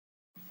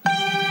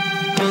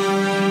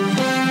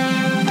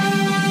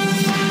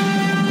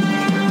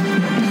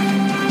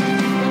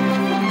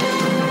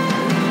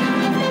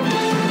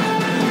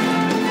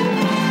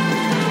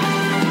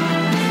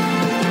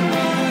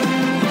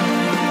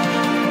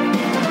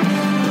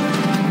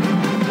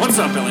What's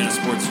up, Atlanta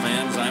sports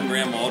fans? I'm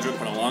Graham Waldrop,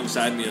 and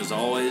alongside me, as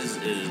always,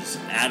 is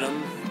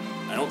Adam.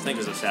 I don't think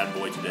is a sad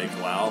boy today,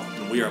 Kalal,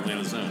 and we are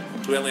Atlanta Zone.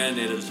 Two Atlanta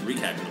natives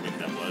recapping the week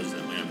that was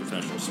Atlanta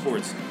professional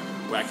sports,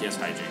 wacky-ass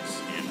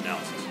hijinks, and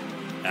analysis.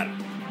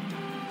 Adam,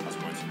 how's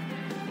it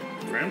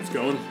going? Graham's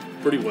going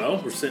pretty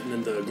well. We're sitting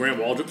in the Graham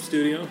Waldrop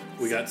studio.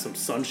 We got some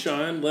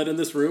sunshine let in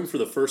this room for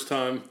the first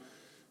time,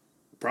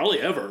 probably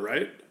ever,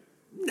 right?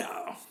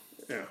 No,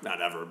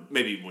 not ever.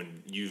 Maybe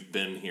when you've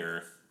been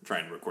here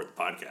trying to record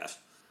the podcast.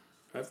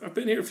 I've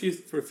been here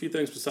for a few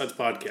things besides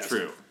podcasts.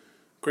 True.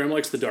 Graham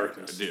likes the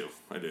darkness.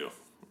 I do.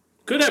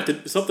 Could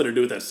have something to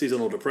do with that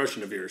seasonal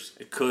depression of yours.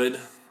 It could,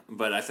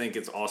 but I think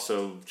it's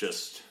also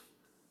just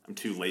I'm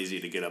too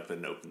lazy to get up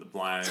and open the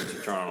blinds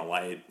and turn on a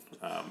light.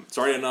 It's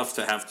already enough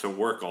to have to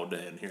work all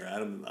day in here,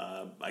 Adam.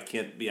 I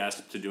can't be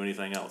asked to do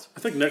anything else. I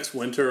think next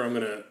winter I'm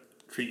going to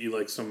treat you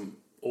like some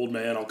old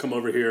man. I'll come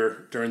over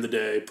here during the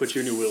day, put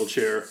you in your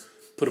wheelchair,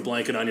 put a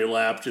blanket on your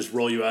lap, just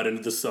roll you out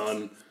into the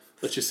sun,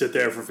 let you sit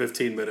there for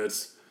 15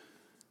 minutes,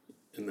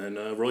 and then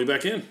roll you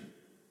back in.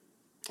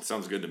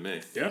 Sounds good to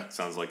me. Yeah.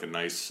 Sounds like a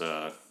nice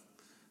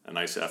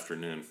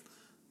afternoon.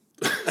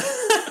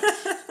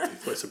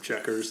 Play some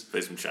checkers.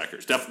 Play some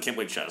checkers. Definitely can't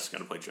play chess. Got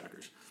to play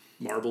checkers.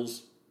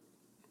 Marbles.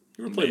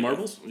 You ever play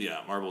marbles?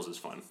 Yeah, marbles is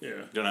fun. Yeah.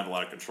 You don't have a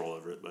lot of control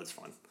over it, but it's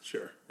fun.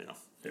 Sure. Yeah.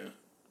 Yeah.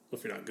 Well,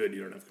 if you're not good,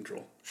 you don't have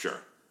control.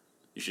 Sure.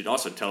 You should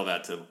also tell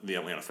that to the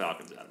Atlanta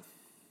Falcons, Adam.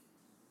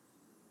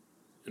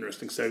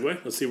 Interesting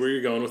segue. Let's see where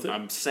you're going with it.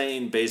 I'm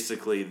saying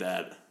basically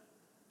that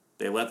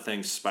they let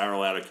things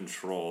spiral out of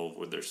control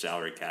with their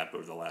salary cap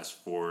over the last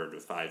 4 to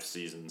 5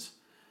 seasons,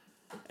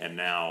 and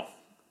now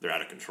they're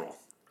out of control.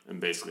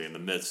 And basically in the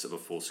midst of a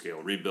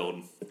full-scale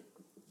rebuild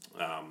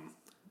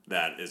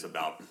that is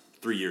about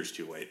 3 years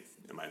too late,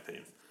 in my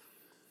opinion.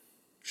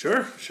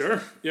 Sure.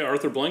 Yeah,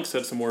 Arthur Blank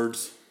said some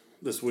words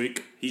this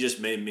week. He just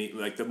made me,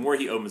 the more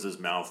he opens his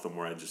mouth, the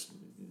more I just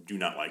do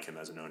not like him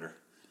as an owner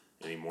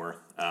anymore.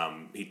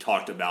 He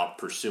talked about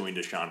pursuing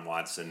Deshaun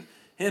Watson.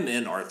 Him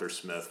and Arthur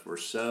Smith were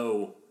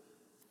so,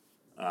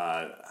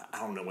 I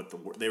don't know what the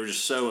word, they were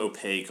just so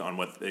opaque on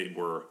what they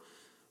were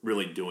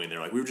really doing.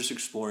 They're like, we were just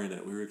exploring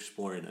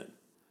it.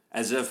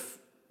 As if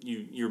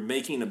you're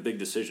making a big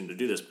decision to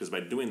do this, because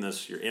by doing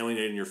this, you're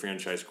alienating your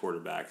franchise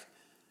quarterback,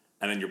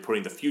 and then you're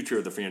putting the future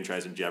of the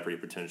franchise in jeopardy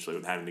potentially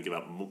with having to give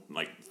up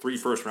 3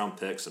 first-round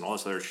picks and all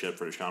this other shit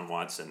for Deshaun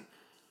Watson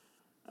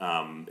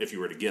if you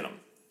were to get him.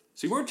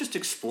 So you weren't just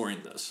exploring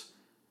this.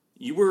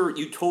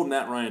 You told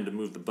Matt Ryan to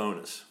move the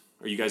bonus,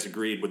 or you guys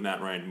agreed with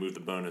Matt Ryan to move the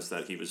bonus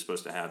that he was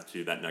supposed to have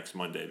to that next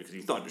Monday because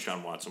you thought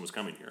Deshaun Watson was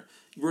coming here.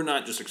 You were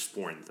not just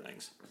exploring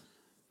things.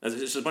 It's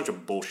just a bunch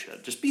of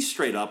bullshit. Just be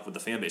straight up with the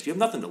fan base. You have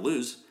nothing to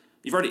lose.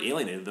 You've already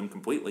alienated them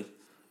completely.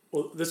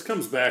 Well, this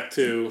comes back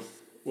to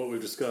what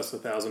we've discussed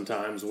 1,000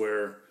 times,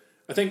 where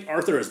I think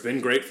Arthur has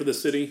been great for the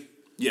city.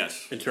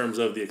 Yes. In terms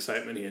of the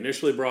excitement he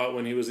initially brought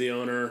when he was the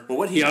owner.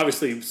 Well, he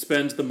obviously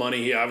spends the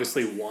money. He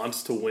obviously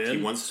wants to win.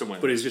 He wants to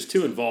win. But he's just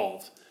too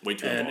involved. Way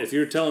too involved. And if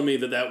you're telling me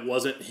that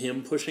wasn't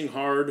him pushing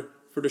hard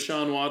for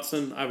Deshaun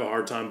Watson, I have a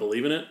hard time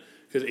believing it.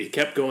 Because he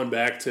kept going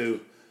back to,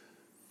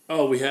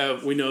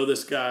 we know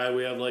this guy.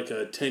 We have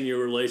a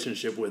 10-year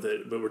relationship with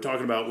it. But we're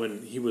talking about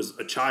when he was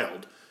a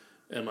child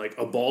and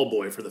a ball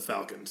boy for the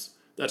Falcons.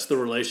 That's the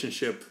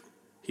relationship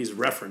he's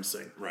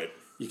referencing. Right.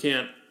 You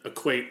can't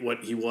equate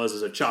what he was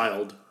as a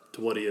child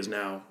to what he is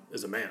now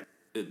as a man.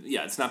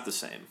 It's not the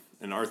same.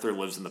 And Arthur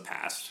lives in the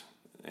past,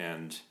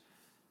 and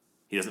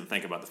he doesn't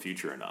think about the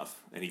future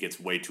enough, and he gets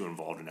way too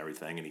involved in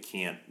everything, and he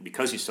can't,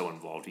 because he's so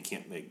involved, he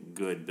can't make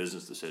good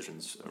business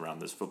decisions around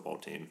this football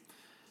team.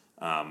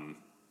 It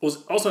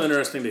was also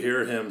interesting to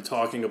hear him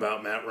talking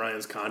about Matt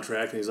Ryan's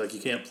contract, and he's like, you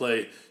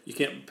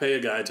can't pay a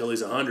guy until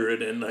he's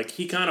 100, and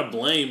he kind of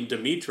blamed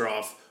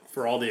Dimitroff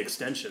for all the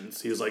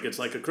extensions. He was like, it's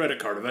like a credit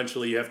card.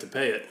 Eventually you have to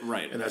pay it.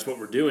 Right. And that's what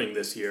we're doing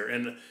this year.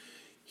 And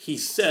he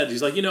said,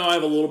 he's like, I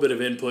have a little bit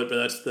of input, but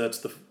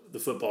that's the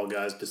football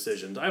guy's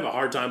decisions. I have a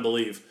hard time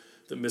believe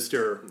that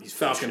Mr.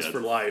 Falcons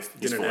for Life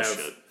didn't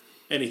have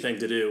anything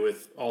to do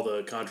with all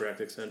the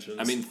contract extensions.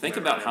 I mean, think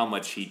about how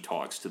much he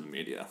talks to the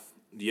media.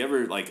 Do you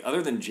ever,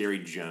 other than Jerry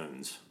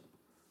Jones,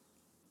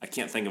 I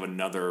can't think of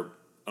another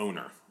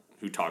owner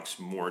who talks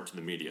more to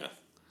the media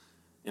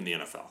in the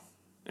NFL.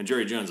 And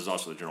Jerry Jones is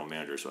also the general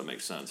manager, so it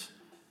makes sense.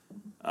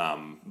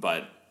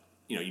 But,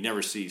 you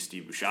never see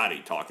Steve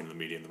Bisciotti talking to the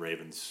media and the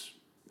Ravens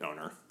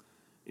owner.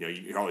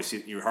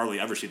 You hardly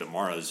ever see the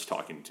Maras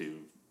talking to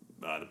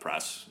the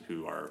press,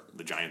 who are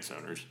the Giants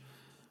owners.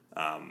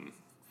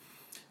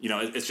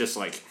 It's just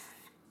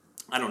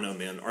I don't know,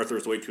 man.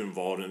 Arthur's way too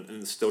involved, and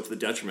it's still to the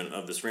detriment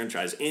of this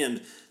franchise. And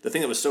the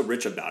thing that was so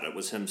rich about it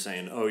was him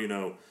saying,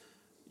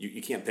 you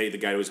can't pay the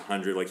guy who's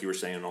 100 like you were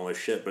saying and all this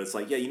shit. But it's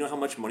you know how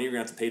much money you're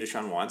going to have to pay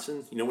Deshaun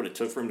Watson? You know what it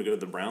took for him to go to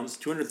the Browns?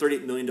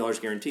 $238 million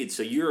guaranteed.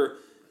 So you're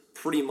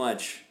pretty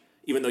much,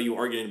 even though you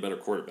are getting a better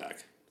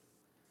quarterback,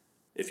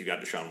 if you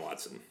got Deshaun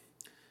Watson,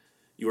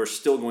 you are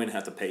still going to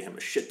have to pay him a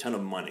shit ton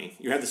of money.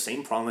 You have the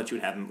same problem that you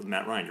would have with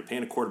Matt Ryan. You're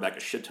paying a quarterback a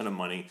shit ton of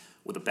money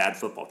with a bad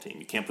football team.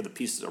 You can't put the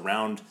pieces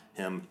around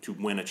him to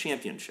win a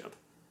championship.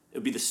 It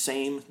would be the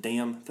same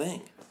damn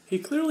thing. He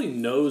clearly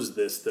knows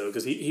this, though,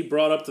 because he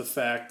brought up the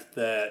fact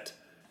that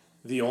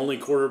the only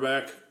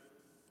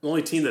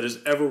team that has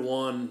ever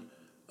won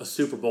a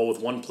Super Bowl with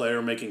one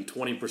player making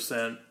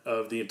 20%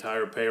 of the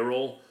entire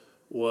payroll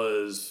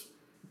was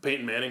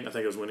Peyton Manning. I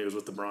think it was when he was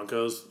with the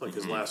Broncos, like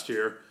his last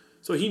year.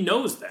 So he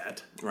knows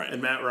that. Right.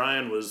 And Matt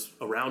Ryan was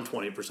around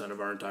 20% of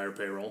our entire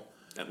payroll.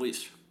 At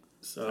least.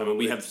 So I mean,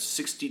 we have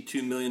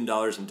 $62 million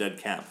in dead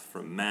cap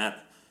from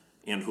Matt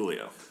and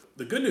Julio.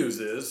 The good news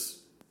is,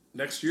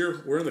 next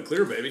year we're in the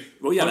clear, baby.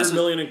 Well, yeah, $100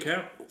 million in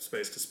cap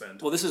space to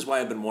spend. Well, this is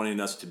why I've been wanting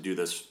us to do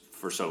this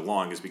for so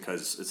long, is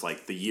because it's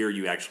like the year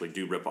you actually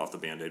do rip off the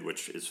Band-Aid,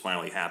 which is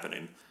finally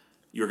happening,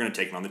 you're going to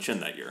take it on the chin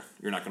that year.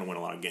 You're not going to win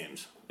a lot of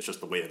games. It's just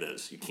the way it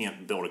is. You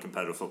can't build a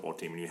competitive football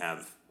team when you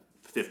have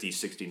 $50,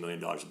 $60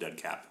 million of dead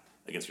cap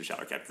against your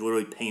salary cap. You're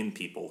literally paying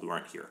people who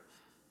aren't here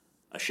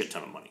a shit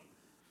ton of money.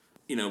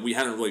 You know, we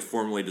hadn't really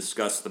formally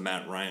discussed the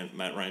Matt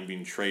Ryan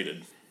being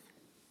traded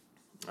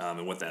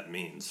and what that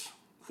means,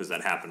 because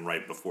that happened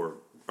right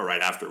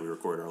after we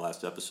recorded our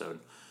last episode.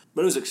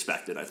 But it was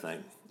expected, I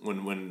think.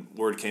 When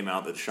word came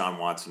out that Deshaun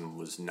Watson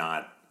was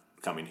not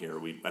coming here,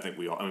 we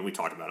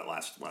talked about it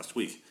last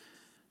week.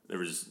 There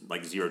was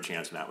like zero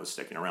chance Matt was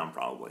sticking around,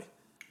 probably,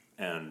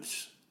 and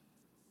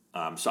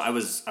so I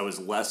was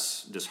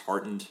less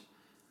disheartened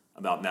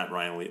about Matt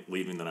Ryan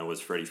leaving than I was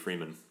Freddie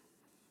Freeman.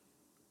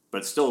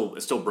 But it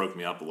still broke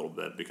me up a little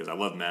bit, because I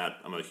love Matt.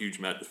 I'm a huge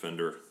Matt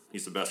defender.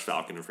 He's the best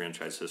Falcon in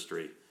franchise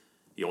history.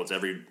 He holds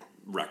every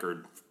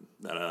record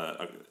that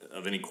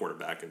of any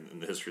quarterback in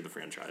the history of the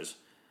franchise.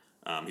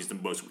 He's the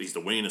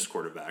winningest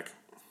quarterback,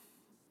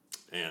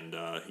 and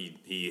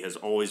he has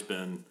always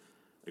been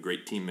a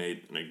great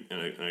teammate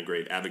and a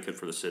great advocate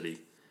for the city,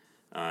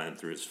 and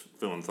through his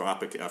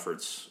philanthropic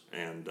efforts,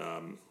 and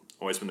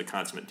always been the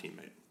consummate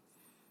teammate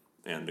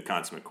and the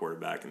consummate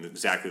quarterback, and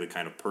exactly the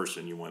kind of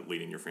person you want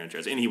leading your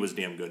franchise. And he was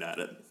damn good at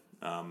it.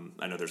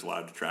 I know there's a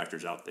lot of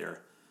detractors out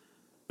there,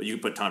 but you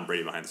can put Tom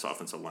Brady behind this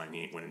offensive line,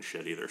 he ain't winning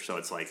shit either. So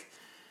it's like,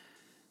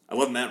 I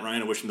love Matt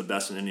Ryan. I wish him the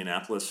best in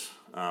Indianapolis,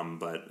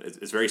 but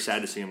it's very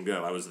sad to see him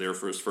go. I was there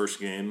for his first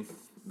game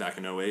back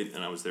in 2008,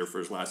 and I was there for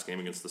his last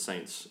game against the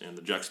Saints, and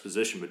the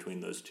juxtaposition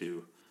between those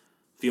two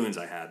feelings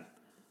I had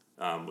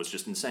was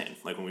just insane.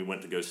 Like when we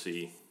went to go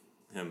see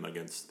him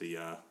against the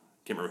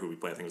can't remember who we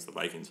played, I think it was the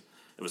Vikings.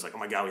 It was like, oh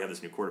my God, we have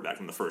this new quarterback,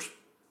 and the first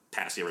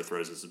pass he ever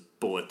throws is a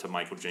bullet to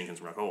Michael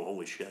Jenkins. We're like, oh,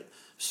 holy shit.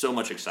 So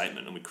much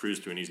excitement, and we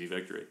cruised to an easy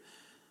victory.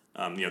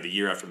 The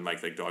year after the Mike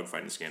Vick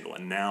dogfighting scandal,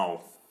 and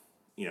now,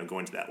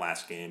 going to that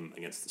last game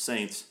against the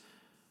Saints,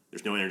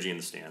 there's no energy in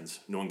the stands.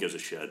 No one gives a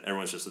shit.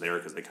 Everyone's just there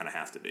because they kind of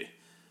have to be.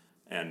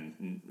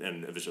 And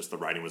it was just the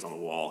writing was on the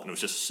wall, and it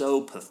was just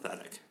so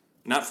pathetic.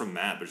 Not from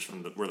Matt, but just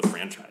from where the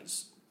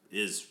franchise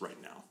is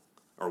right now,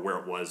 or where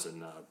it was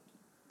in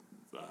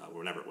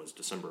whenever it was,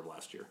 December of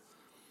last year.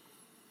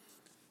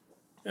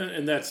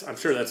 And I'm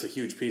sure that's a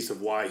huge piece of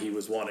why he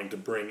was wanting to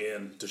bring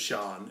in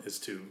Deshaun, is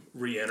to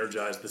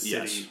re-energize the city,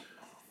 Yes.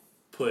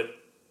 put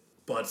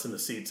butts in the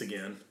seats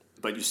again.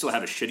 But you still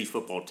have a shitty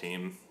football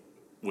team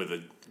with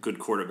a good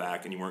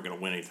quarterback, and you weren't going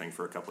to win anything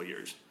for a couple of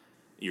years.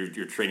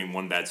 You're trading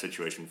one bad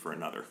situation for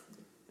another,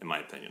 in my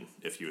opinion,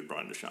 if you had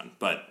brought in Deshaun.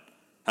 But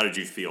how did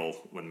you feel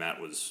when Matt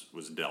was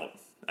dealt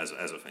as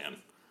a fan?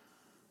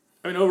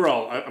 I mean,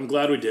 overall, I'm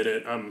glad we did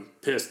it. I'm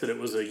pissed that it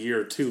was a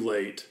year too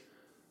late.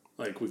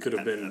 Like, we could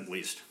have been... At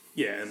least.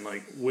 Yeah, and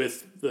like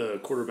with the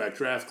quarterback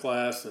draft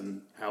class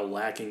and how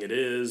lacking it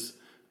is,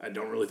 I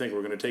don't really think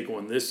we're going to take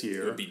one this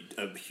year. It would be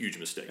a huge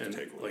mistake to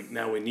take one. Like,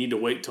 now we need to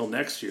wait till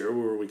next year,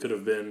 where we could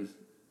have been,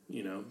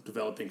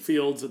 developing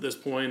Fields at this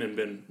point and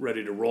been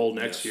ready to roll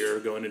next year,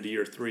 going into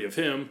year 3 of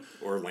him.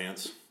 Or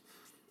Lance.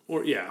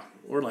 Or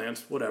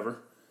Lance, whatever.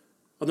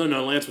 Although,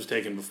 no, Lance was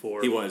taken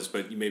before. He was,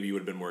 but maybe you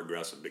would have been more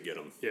aggressive to get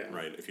him, Yeah.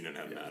 right, if you didn't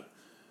have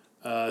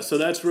Matt. So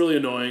that's really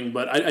annoying,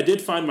 but I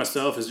did find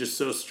myself as just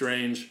so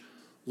strange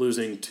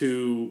losing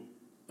 2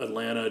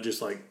 Atlanta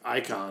just like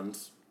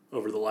icons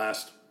over the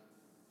last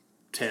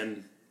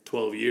 10,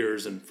 12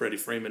 years, and Freddie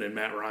Freeman and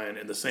Matt Ryan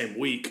in the same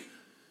week.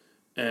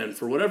 And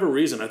for whatever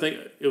reason, I think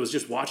it was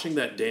just watching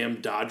that damn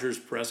Dodgers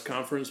press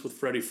conference with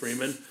Freddie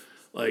Freeman.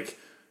 Like,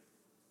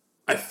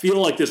 I feel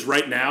like this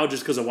right now,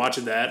 just because of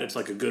watching that, it's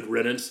like a good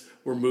riddance.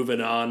 We're moving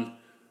on.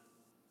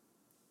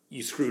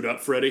 You screwed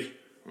up, Freddie.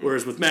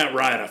 Whereas with Matt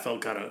Ryan, I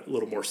felt kind of a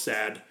little more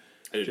sad.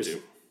 I did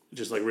too.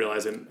 Just like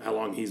realizing how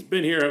long he's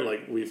been here.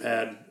 Like, we've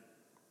had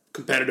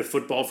competitive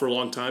football for a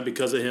long time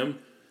because of him.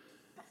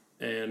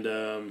 And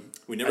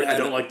I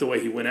don't like the way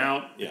he went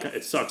out. Yeah.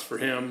 It sucks for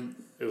him.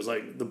 It was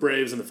like the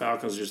Braves and the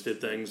Falcons just did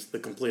things the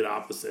complete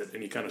opposite.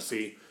 And you kind of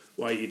see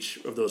why each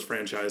of those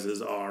franchises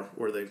are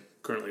where they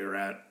currently are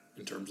at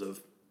in terms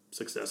of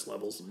success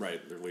levels.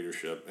 Right, their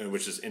leadership. And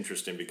which is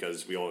interesting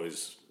because I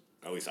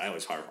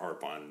always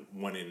harp on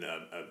wanting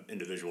an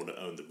individual to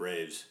own the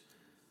Braves.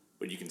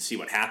 But you can see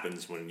what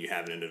happens when you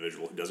have an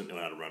individual who doesn't know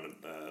how to run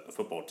a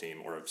football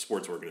team or a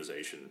sports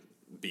organization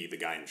be the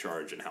guy in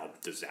charge, and how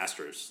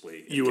disastrously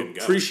it can go. You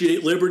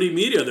appreciate Liberty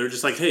Media. They're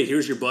just like, hey,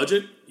 here's your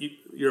budget.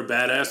 You're a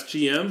badass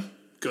GM.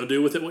 go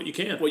do with it what you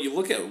can. Well, you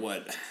look at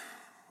what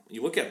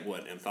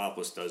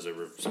Anthopoulos does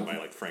over somebody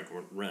like Frank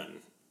Wren,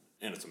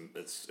 and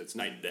it's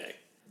night and day.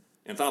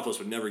 Anthopoulos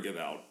would never give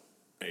out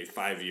a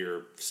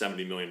 5-year,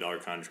 $70 million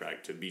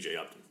contract to B.J.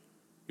 Upton.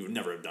 He would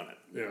never have done it.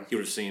 Yeah. He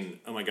would have seen,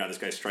 oh my God, this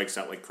guy strikes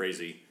out like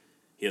crazy.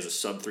 He has a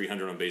sub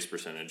 300 on base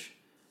percentage,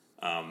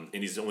 and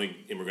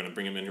we're going to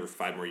bring him in here for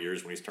 5 more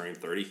years when he's turning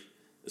 30.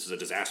 This is a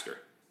disaster.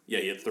 Yeah,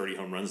 he had 30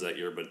 home runs that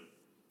year, but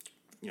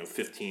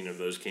 15 of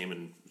those came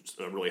in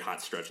a really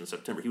hot stretch in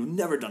September. He would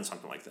never done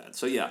something like that.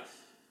 So yeah,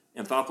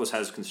 Anthopoulos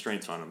has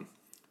constraints on him,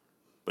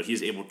 but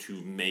he's able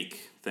to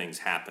make things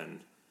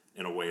happen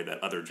in a way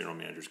that other general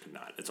managers could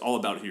not. It's all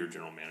about who your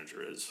general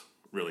manager is,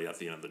 really, at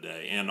the end of the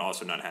day, and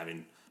also not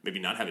having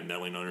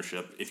meddling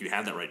ownership. If you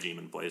have that regime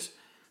in place,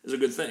 is a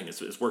good thing.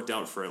 It's worked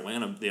out for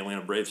the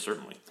Atlanta Braves,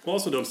 certainly. Well,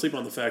 also don't sleep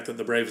on the fact that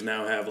the Braves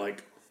now have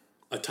like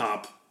a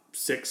top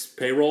 6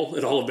 payroll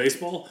in all of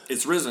baseball.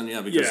 It's risen,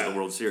 because of the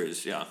World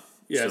Series, yeah.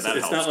 Yeah, so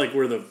it's not like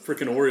we're the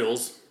freaking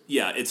Orioles.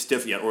 Yeah, it's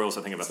different. Yeah, Orioles,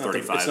 I think, about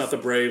 35. It's not the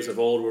Braves of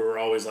old where we're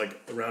always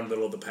like around the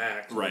middle of the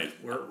pack. Right.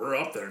 We're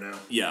up there now.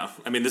 Yeah,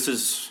 I mean,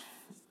 it's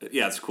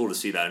cool to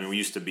see that. I mean, we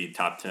used to be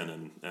top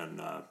 10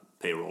 in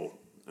payroll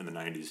in the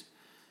 90s,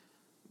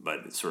 but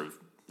it's sort of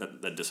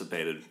that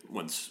dissipated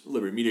once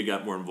Liberty Media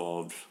got more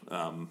involved.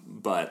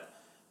 But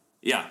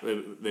yeah,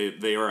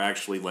 they are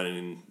actually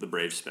letting the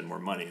Braves spend more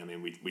money. I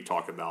mean, we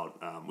talk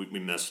about we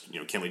missed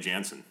Kenley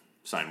Jansen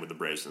signed with the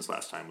Braves since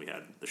last time we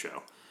had the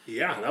show.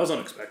 Yeah, that was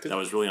unexpected. That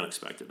was really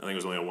unexpected. I think it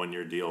was only a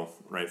 1-year deal,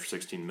 right, for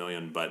 $16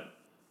 million. But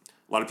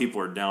a lot of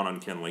people are down on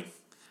Kenley.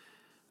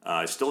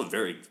 Still a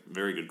very,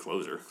 very good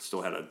closer.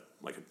 Still had a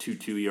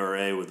 2.2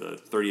 ERA with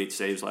 38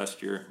 saves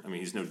last year. I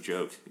mean, he's no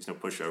joke. He's no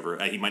pushover.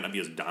 He might not be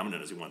as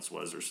dominant as he once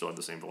was, or still have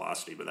the same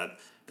velocity, but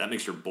that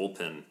makes your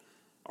bullpen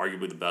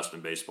arguably the best in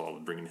baseball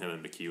with bringing him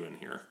and McHugh in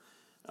here.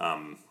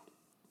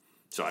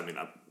 So I mean,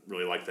 I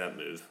really like that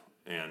move.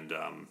 And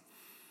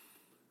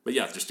but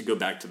yeah, just to go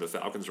back to the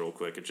Falcons real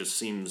quick, it just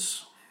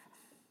seems.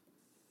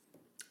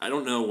 I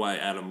don't know why,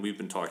 Adam. We've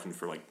been talking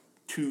for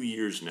 2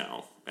 years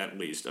now, at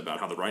least,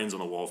 about how the writing's on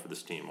the wall for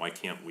this team. Why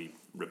can't we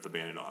rip the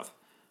Band-Aid off?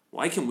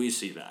 Why can we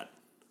see that?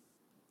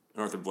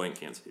 And Arthur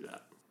Blank can't see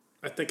that.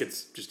 I think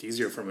it's just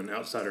easier from an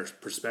outsider's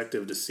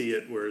perspective to see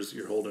it, whereas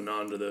you're holding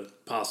on to the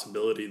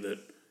possibility that,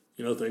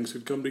 things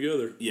could come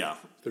together. Yeah.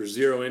 There's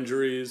 0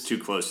 injuries. Too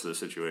close to the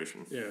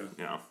situation. Yeah.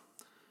 Yeah.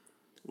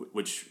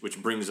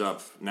 Which brings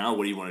up, now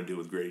what do you want to do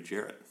with Grady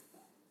Jarrett?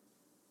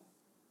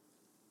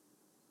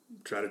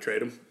 Try to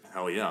trade him?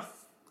 Hell yeah.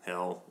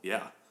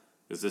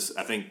 Because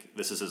I think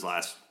this is his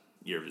last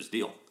year of his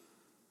deal.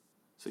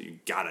 So you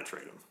got to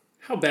trade him.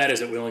 How bad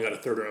is it we only got a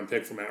 3rd-round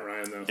pick for Matt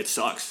Ryan, though? It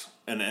sucks.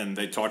 And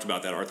they talked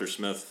about that. Arthur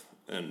Smith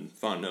and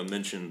Fontenot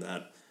mentioned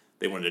that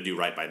they wanted to do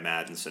right by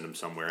Matt and send him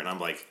somewhere. And I'm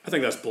like... I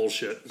think that's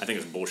bullshit. I think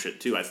it's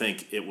bullshit, too. I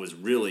think it was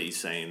really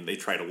saying they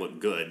try to look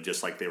good,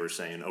 just like they were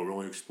saying, we're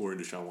only exploring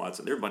Deshaun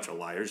Watson. They're a bunch of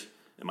liars,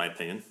 in my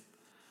opinion.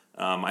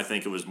 I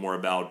think it was more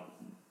about...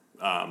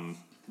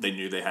 they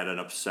knew they had an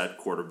upset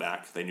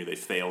quarterback. They knew they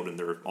failed in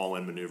their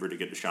all-in maneuver to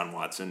get Deshaun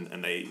Watson,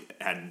 and they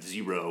had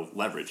 0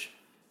 leverage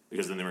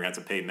because then they were going to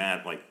have to pay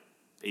Matt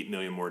 $8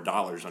 million more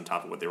on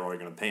top of what they were already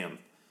going to pay him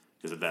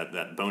because of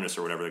that bonus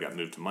or whatever that got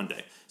moved to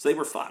Monday. So they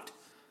were fucked.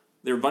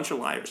 They were a bunch of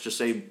liars. Just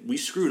say, we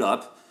screwed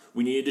up,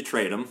 we needed to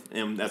trade him,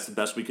 and that's the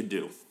best we could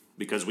do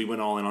because we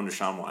went all in on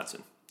Deshaun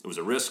Watson. It was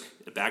a risk.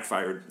 It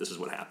backfired. This is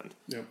what happened.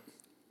 Yep.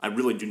 I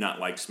really do not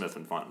like Smith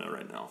and Fontenot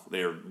right now.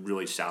 They are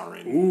really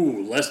souring.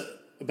 Ooh,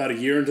 about a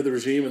year into the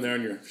regime and they're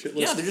on your shit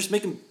list? Yeah, they're just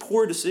making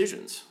poor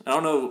decisions. I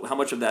don't know how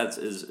much of that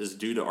is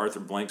due to Arthur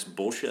Blank's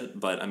bullshit,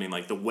 but I mean,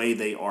 the way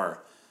they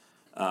are,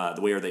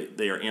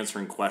 they are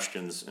answering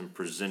questions and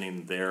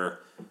presenting their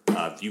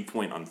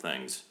viewpoint on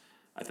things,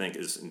 I think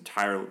is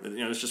entirely,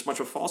 it's just a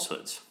bunch of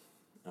falsehoods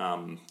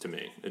to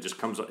me. It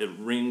just it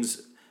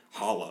rings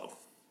hollow.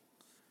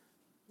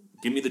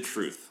 Give me the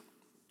truth.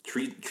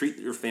 Treat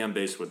your fan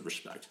base with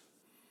respect.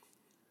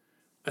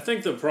 I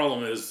think the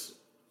problem is,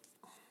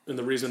 and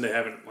the reason they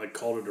haven't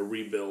called it a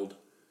rebuild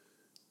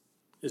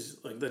is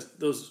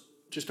those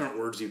just aren't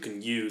words you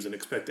can use and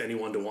expect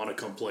anyone to want to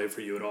come play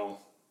for you at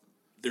all.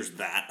 There's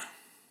that.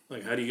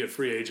 How do you get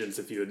free agents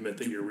if you admit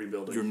that you're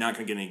rebuilding? You're not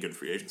going to get any good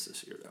free agents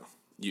this year, though.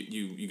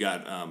 You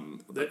got...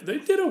 They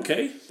did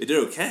okay. They did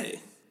okay.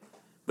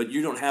 But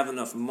you don't have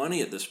enough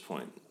money at this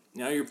point.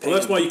 Now you're paying... Well,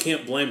 that's why you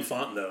can't blame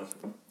Fontenot.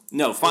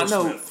 No,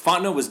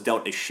 Fontenot was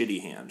dealt a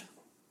shitty hand.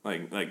 By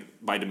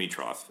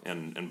Dimitrov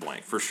and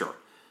Blank, for sure.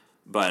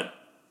 But...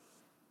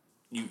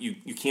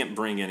 You can't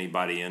bring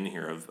anybody in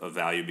here of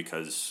value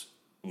because,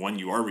 1,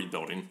 you are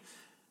rebuilding,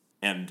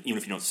 and even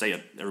if you don't say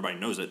it, everybody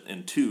knows it,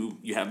 and 2,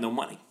 you have no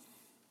money.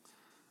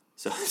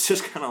 So it's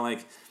just kind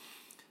of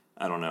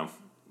I don't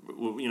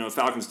know.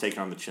 Falcons take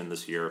on the chin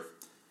this year,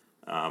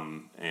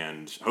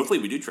 and hopefully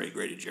we do trade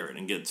Grady Jarrett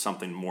and get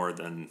something more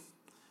than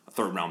a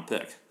 3rd-round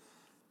pick.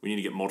 We need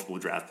to get multiple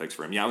draft picks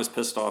for him. Yeah, I was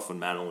pissed off when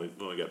Matt only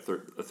got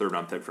a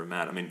 3rd-round pick from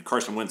Matt. I mean,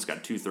 Carson Wentz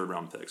got 2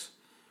 3rd-round picks.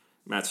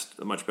 Matt's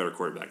a much better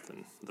quarterback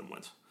than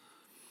Wentz.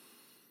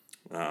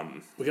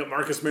 We got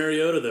Marcus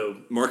Mariota, though.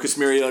 Marcus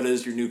Mariota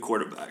is your new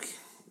quarterback.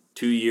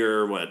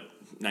 2-year,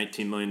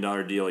 $19 million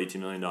deal, $18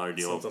 million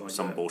deal, Something like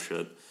that.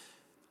 bullshit.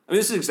 I mean,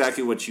 this is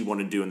exactly what you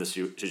want to do in this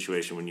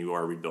situation when you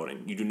are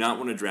rebuilding. You do not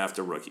want to draft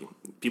a rookie.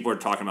 People are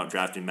talking about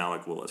drafting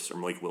Malik Willis.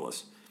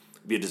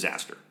 It'd be a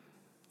disaster.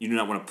 You do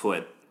not want to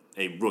put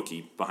a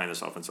rookie behind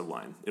this offensive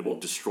line. It will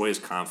destroy his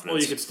confidence.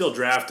 Well, you could still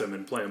draft him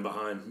and play him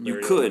behind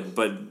Mariota. You could,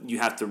 but you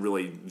have to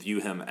really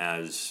view him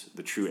as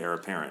the true heir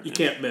apparent. You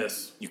can't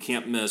miss. You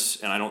can't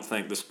miss, and I don't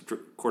think this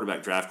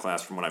quarterback draft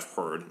class, from what I've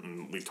heard,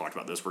 and we've talked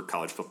about this, we're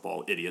college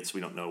football idiots.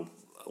 We don't know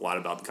a lot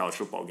about the college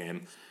football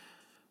game.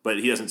 But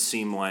he doesn't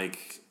seem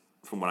like,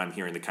 from what I'm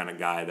hearing, the kind of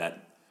guy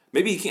that,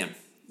 maybe he can,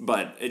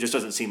 but it just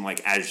doesn't seem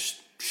like as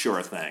sure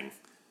a thing,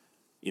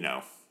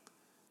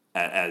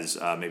 as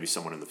maybe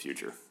someone in a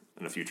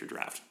future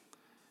draft.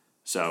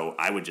 So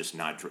I would just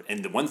not.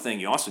 And the one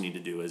thing you also need to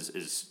do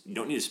is you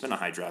don't need to spend a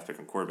high draft pick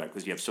on quarterback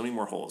because you have so many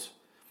more holes.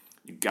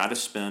 You got to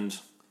spend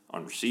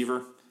on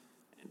receiver,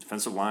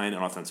 defensive line,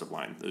 and offensive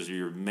line. Those are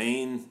your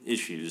main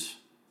issues.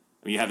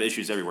 I mean, you have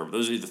issues everywhere, but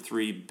those are the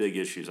three big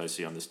issues I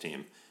see on this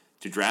team.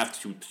 To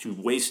draft, to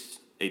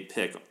waste a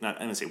pick,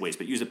 not I don't say waste,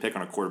 but use a pick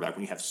on a quarterback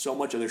when you have so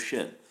much other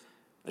shit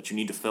that you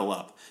need to fill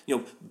up.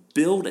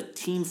 Build a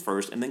team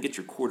first and then get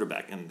your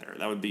quarterback in there.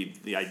 That would be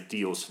the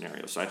ideal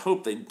scenario. So I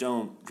hope they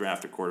don't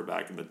draft a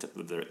quarterback in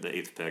the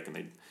eighth pick and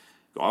they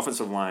go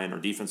offensive line or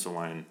defensive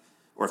line,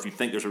 or if you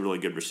think there's a really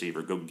good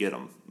receiver, go get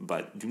them.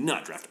 But do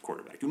not draft a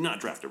quarterback. Do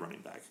not draft a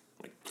running back.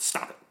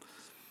 Stop it.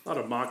 A lot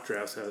of mock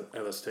drafts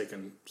have us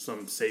taking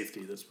some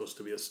safety that's supposed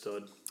to be a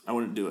stud. I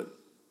wouldn't do it.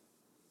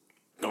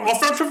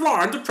 Offensive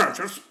line, the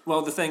trenches.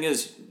 Well, the thing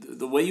is,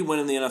 the way you win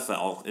in the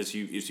NFL is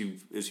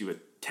you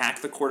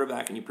attack the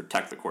quarterback and you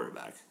protect the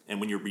quarterback. And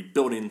when you're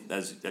rebuilding,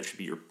 that should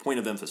be your point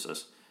of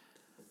emphasis.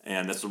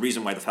 And that's the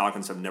reason why the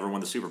Falcons have never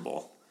won the Super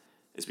Bowl,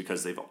 is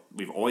because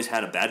we've always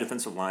had a bad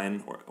defensive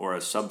line or a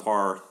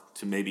subpar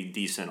to maybe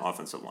decent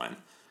offensive line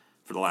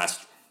for the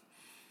last,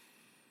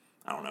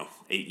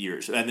 8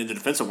 years. And then the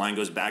defensive line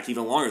goes back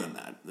even longer than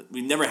that.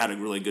 We've never had a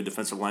really good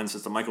defensive line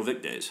since the Michael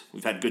Vick days.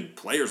 We've had good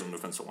players on the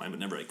defensive line, but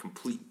never a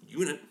complete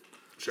unit.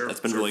 Sure. That's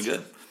been really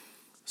good.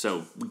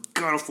 So we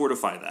got to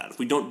fortify that. If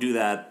we don't do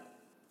that,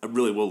 I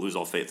really will lose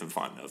all faith in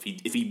Fontenot.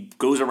 If he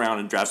goes around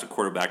and drafts a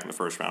quarterback in the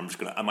first round,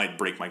 I might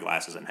break my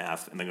glasses in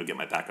half and then go get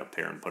my backup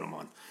pair and put them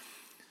on.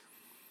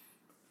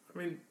 I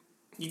mean,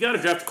 you got to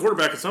draft a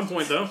quarterback at some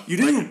point, though. You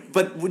do,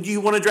 but would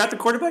you want to draft a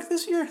quarterback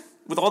this year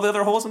with all the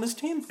other holes on this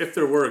team? If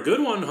there were a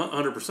good one,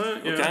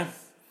 100%. Yeah. Okay.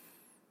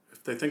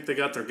 If they think they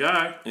got their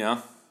guy.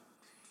 Yeah.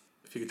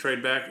 If you could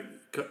trade back,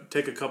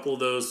 take a couple of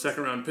those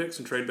second-round picks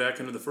and trade back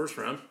into the first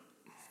round.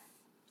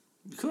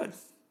 You could.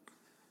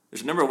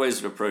 There's a number of ways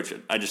to approach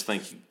it. I just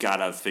think you got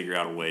to figure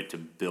out a way to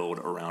build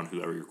around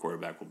whoever your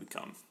quarterback will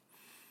become.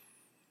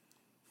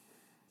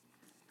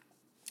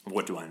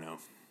 What do I know?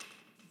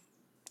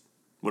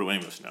 What do any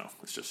of us know?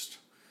 It's just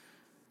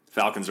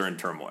Falcons are in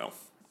turmoil,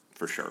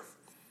 for sure.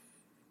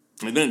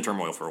 They've been in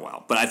turmoil for a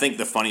while. But I think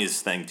the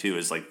funniest thing, too,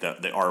 is like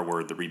the R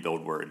word, the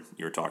rebuild word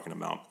you were talking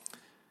about.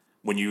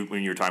 When you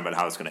were talking about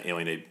how it's going to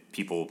alienate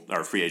people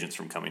or free agents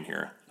from coming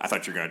here, I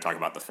thought you were going to talk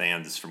about the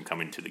fans from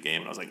coming to the game.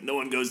 And I was like, no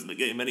one goes to the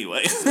game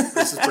anyway.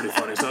 This is pretty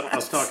funny. So I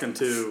was talking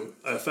to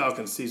a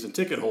Falcons season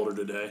ticket holder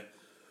today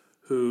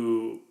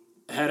who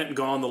hadn't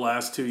gone the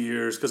last 2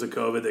 years because of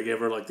COVID. They gave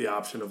her the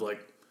option of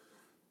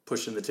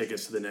pushing the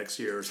tickets to the next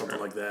year or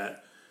something like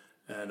that.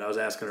 And I was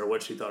asking her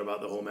what she thought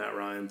about the whole Matt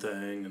Ryan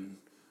thing. And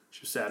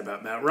she was sad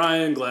about Matt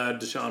Ryan,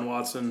 glad Deshaun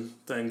Watson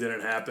thing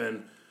didn't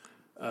happen.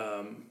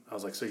 I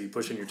was like, so you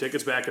pushing your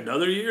tickets back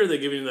another year? Are they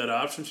giving you that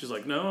option? She's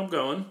like, no, I'm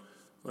going.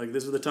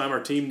 This is the time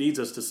our team needs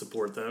us to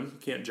support them.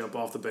 Can't jump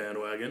off the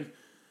bandwagon.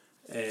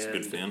 And, It's a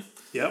good fan.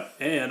 Yep.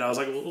 And I was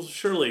like, well,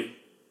 surely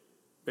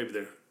maybe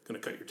they're going to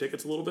cut your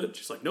tickets a little bit.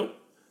 She's like, nope.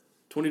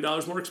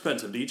 $20 more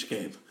expensive to each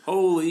game.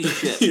 Holy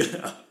shit.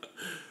 Yeah.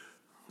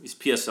 These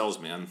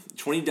PSLs, man.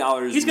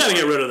 $20. He's got to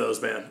get rid of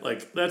those, man.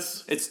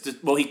 That's... It's just,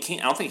 he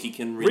can't. I don't think he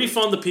can...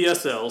 refund the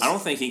PSLs. I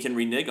don't think he can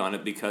renege on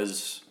it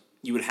because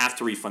you would have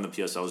to refund the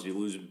PSLs. You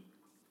lose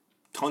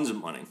tons of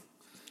money.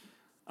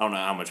 I don't know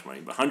how much money,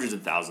 but hundreds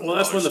of thousands Well, of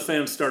that's when dollars. the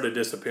fans started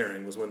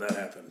disappearing, was when that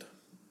happened.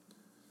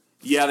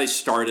 Yeah, they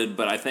started,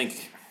 but I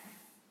think...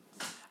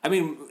 I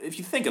mean, if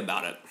you think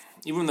about it,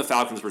 even when the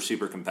Falcons were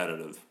super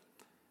competitive,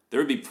 there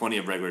would be plenty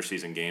of regular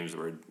season games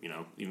where,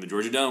 even the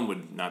Georgia Dome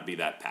would not be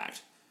that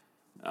packed.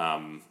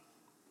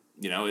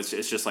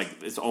 It's just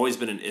it's always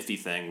been an iffy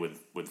thing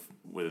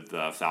with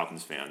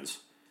Falcons fans.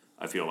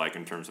 I feel like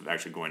in terms of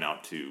actually going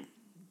out to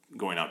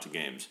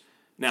games.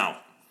 Now,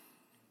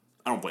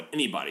 I don't blame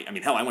anybody. I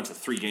mean, hell, I went to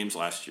 3 games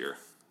last year.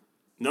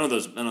 None of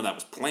that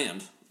was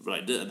planned, but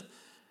I did.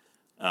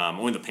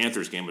 Only the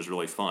Panthers game was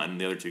really fun.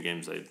 The other 2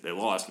 games they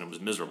lost and it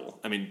was miserable.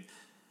 I mean,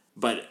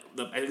 but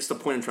I guess the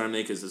point I'm trying to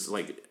make is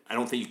I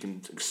don't think you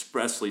can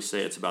expressly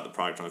say it's about the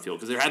product on the field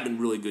because there have been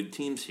really good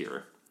teams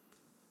here,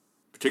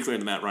 particularly in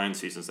the Matt Ryan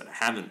seasons, that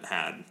haven't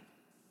had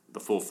the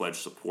full-fledged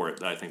support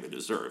that I think they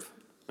deserve.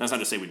 And that's not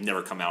to say we've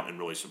never come out and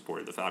really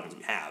supported the Falcons.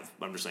 We have.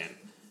 But I'm just saying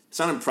It's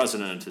not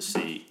unprecedented to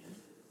see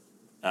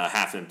a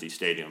half-empty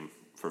stadium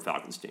for a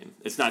Falcons team.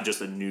 It's not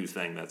just a new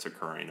thing that's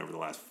occurring over the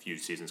last few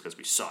seasons because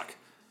we suck.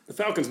 The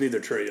Falcons need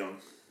their Trae Young.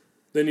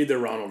 They need their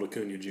Ronald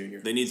Acuna Jr.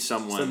 They need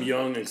someone... Some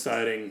young,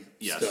 exciting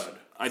stud.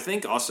 I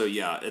think also,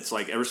 it's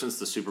like ever since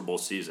the Super Bowl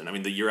season. I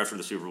mean, the year after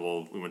the Super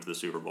Bowl, we went to the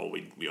Super Bowl.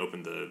 We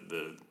opened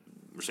the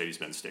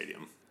Mercedes-Benz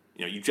Stadium.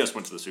 You just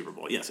went to the Super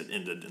Bowl. Yes, it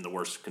ended in the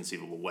worst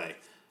conceivable way.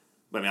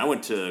 But I mean, I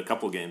went to a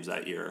couple of games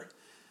that year,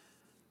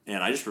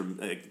 and I just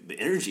the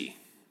energy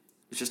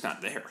was just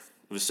not there.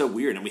 It was so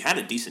weird, and we had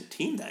a decent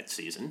team that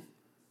season,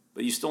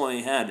 but you still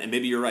only had. And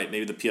maybe you're right.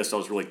 Maybe the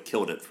PSLs really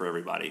killed it for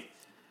everybody.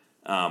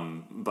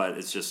 But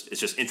it's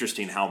just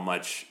interesting how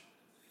much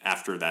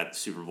after that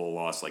Super Bowl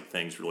loss, like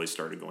things really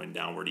started going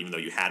downward. Even though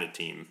you had a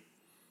team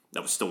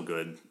that was still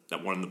good,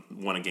 that won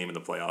a game in the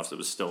playoffs, it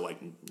was still like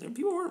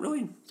people weren't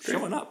really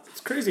showing up.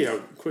 It's crazy how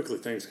quickly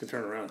things can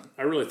turn around.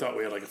 I really thought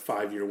we had like a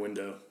 5-year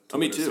window to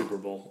win a Super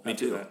Bowl. Me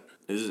too. That.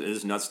 It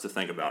is nuts to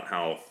think about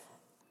how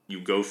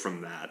you go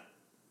from that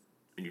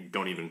and you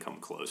don't even come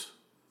close.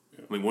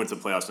 Yeah. I mean, we went to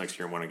the playoffs next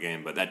year and won a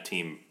game, but that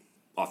team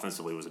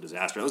offensively was a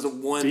disaster. That was the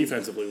one.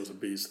 Defensively was a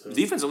beast, though.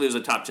 Defensively was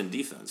a top 10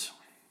 defense.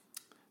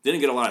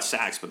 Didn't get a lot of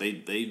sacks, but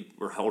they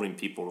were holding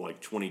people to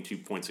like 22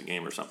 points a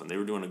game or something. They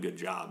were doing a good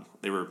job.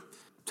 They were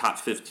top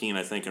 15,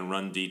 I think, in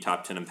run D,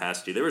 top 10 in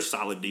pass D. They were a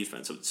solid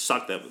defense. It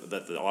sucked that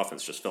the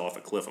offense just fell off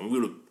a cliff. I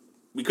mean,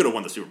 we could have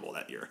won the Super Bowl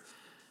that year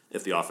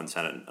if the offense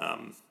hadn't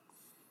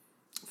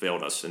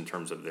failed us in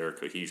terms of their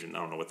cohesion. I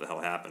don't know what the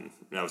hell happened.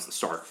 That was the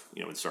Sark,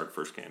 when Sark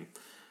first came.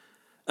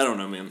 I don't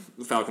know, man.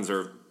 The Falcons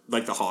are,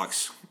 like the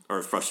Hawks, are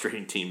a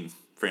frustrating team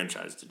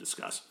franchise to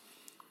discuss.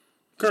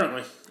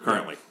 Currently.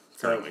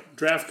 So,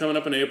 draft coming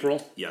up in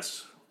April.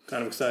 Yes.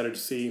 Kind of excited to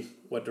see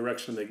what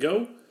direction they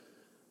go.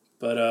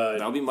 But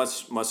that'll be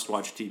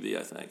must-watch TV,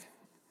 I think.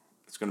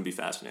 It's going to be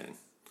fascinating.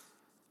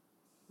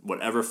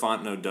 Whatever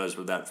Fontenot does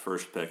with that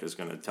first pick is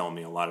going to tell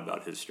me a lot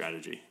about his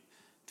strategy.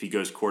 If he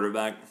goes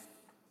quarterback,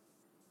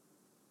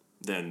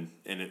 then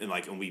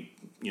and we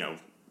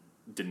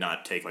did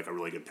not take like a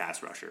really good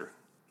pass rusher,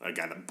 a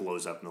guy that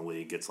blows up in the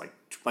league, gets like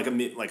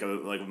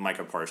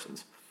Micah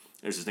Parsons.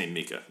 There's his name,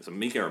 Micah. Is it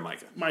Micah or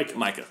Micah?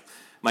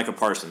 Micah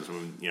Parsons.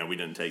 We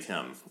didn't take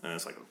him, and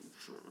it's like,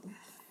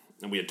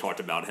 and we had talked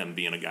about him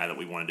being a guy that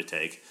we wanted to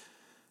take.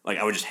 Like,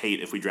 I would just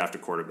hate if we draft a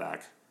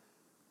quarterback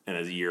in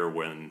a year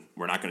when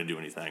we're not going to do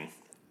anything,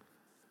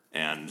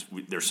 and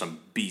there's some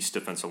beast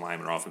defensive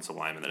lineman or offensive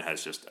lineman that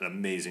has just an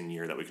amazing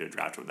year that we could have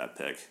drafted with that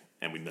pick,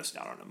 and we missed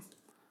out on him.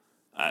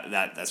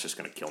 That's just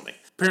going to kill me.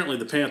 Apparently,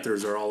 the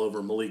Panthers are all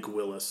over Malik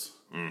Willis,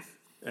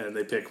 and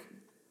they pick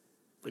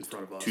in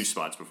front of us. 2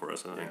 spots before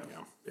us, I think.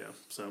 Yeah.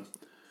 So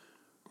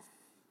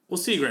we'll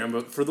see, Graham.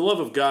 But for the love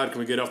of God, can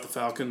we get off the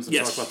Falcons and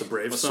talk about the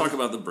Braves? Let's talk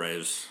about the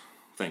Braves.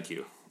 Thank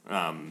you.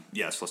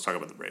 Yes, let's talk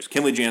about the Braves.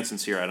 Kenley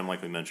Jansen's here, Adam,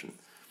 like we mentioned.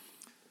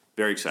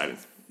 Very exciting.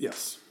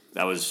 Yes.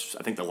 That was,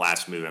 I think, the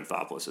last move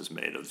Anthopoulos has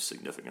made of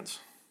significance.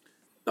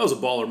 That was a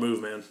baller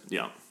move, man.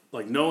 Yeah.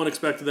 Like, no one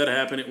expected that to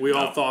happen. We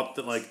all thought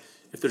that, like,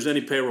 if there's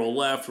any payroll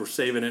left, we're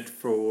saving it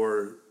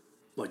for,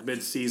 like,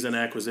 mid-season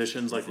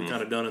acquisitions like we've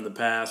kind of done in the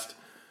past.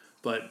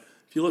 But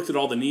if you looked at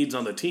all the needs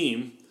on the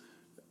team,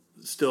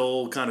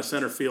 still kind of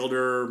center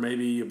fielder,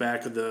 maybe a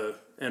back of the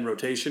end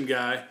rotation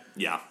guy.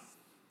 Yeah.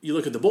 You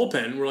look at the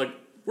bullpen,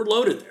 we're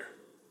loaded there.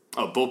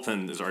 Oh,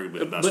 bullpen is arguably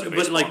the best.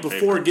 But like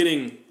before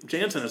getting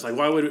Jansen, it's like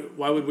why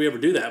would we ever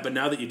do that? But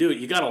now that you do it,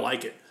 you gotta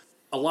like it.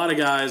 A lot of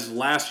guys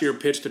last year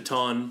pitched a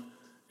ton,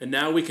 and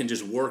now we can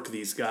just work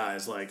these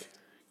guys. Like,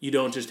 you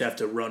don't just have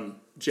to run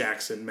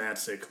Jackson,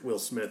 Matzik, Will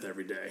Smith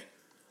every day.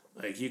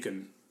 Like, you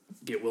can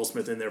get Will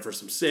Smith in there for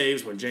some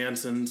saves when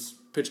Jansen's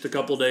pitched a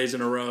couple days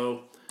in a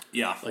row.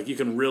 Yeah. Like, you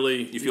can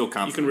really feel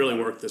confident. You can really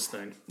work this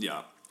thing.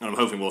 Yeah. And I'm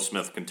hoping Will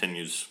Smith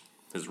continues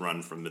his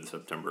run from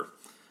mid-September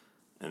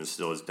and is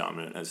still as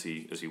dominant as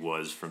he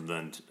was from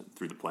then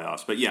through the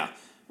playoffs. But yeah,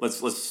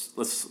 let's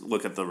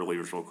look at the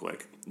relievers real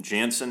quick.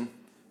 Jansen,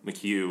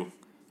 McHugh,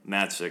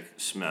 Matzik,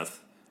 Smith,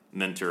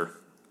 Minter,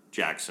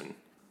 Jackson,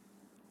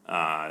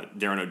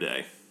 Darren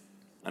O'Day,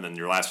 and then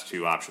your last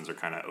 2 options are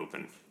kind of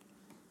open.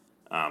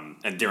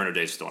 And Darren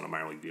O'Day's still on a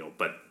minor league deal,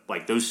 but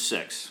like those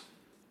 6.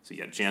 So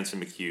you got Jansen,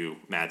 McHugh,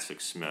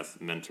 Matzik, Smith,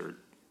 Minter,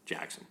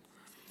 Jackson.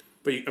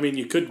 But I mean,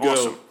 you could go.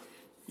 Awesome.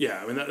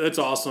 Yeah, I mean that's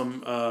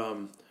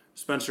awesome.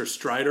 Spencer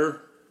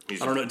Strider. I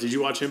don't know. Did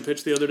you watch him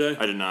pitch the other day?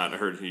 I did not. I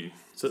heard he.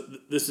 So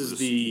this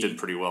did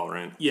pretty well,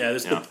 right? Yeah,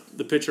 this is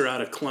the pitcher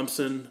out of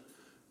Clemson,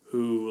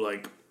 who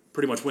like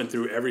pretty much went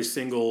through every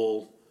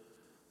single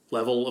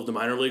level of the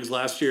minor leagues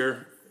last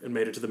year and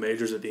made it to the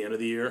majors at the end of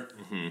the year.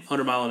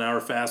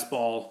 100-mile-an-hour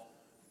fastball,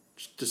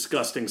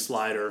 disgusting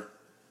slider.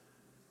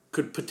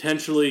 Could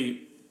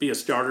potentially be a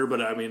starter,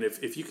 but I mean,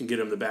 if you can get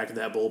him the back of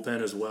that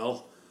bullpen as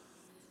well,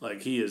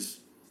 like he is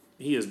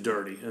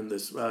dirty. And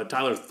this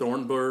Tyler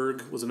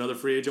Thornburg was another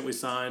free agent we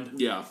signed.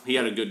 Yeah, he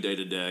had a good day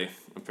today,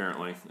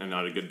 apparently, and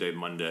not a good day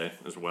Monday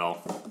as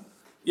well.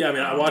 Yeah, I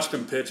mean, I watched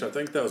him pitch. I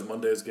think that was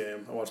Monday's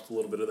game. I watched a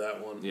little bit of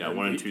that one. Yeah,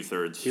 1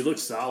 2/3. He looked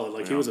solid.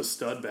 Like, he was a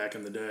stud back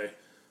in the day.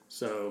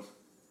 So,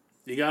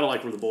 You got to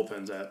like where the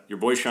bullpen's at. Your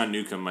boy Sean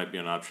Newcomb might be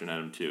an option at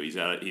him too. He's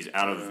out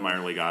of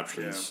minor league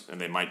options, and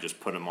they might just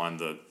put him on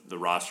the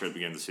roster at the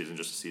beginning of the season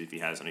just to see if he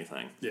has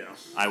anything. Yeah.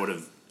 I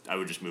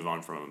would just move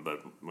on from him,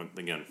 but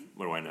again,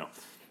 what do I know?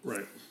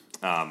 Right.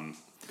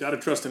 Got to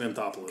trust in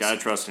Anthopoulos. Got to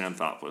trust in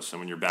Anthopoulos.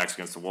 And when your back's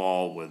against the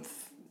wall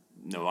with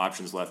no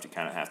options left, you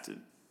kind of have to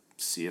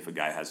see if a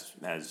guy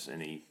has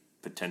any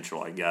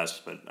potential, I guess.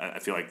 But I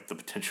feel like the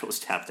potential is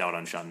tapped out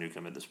on Sean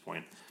Newcomb at this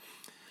point.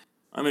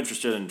 I'm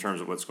interested in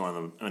terms of what's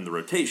going on in the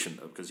rotation,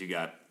 though, because you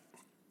got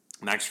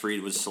Max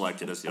Fried was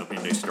selected as the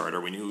opening day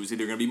starter. We knew it was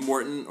either going to be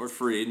Morton or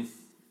Fried.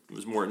 It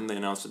was Morton. They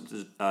announced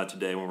it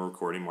today when we're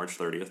recording, March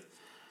 30th.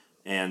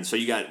 And so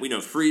we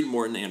know Fried,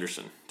 Morton,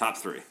 Anderson, top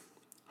three,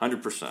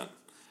 100%.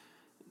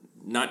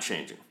 Not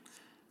changing.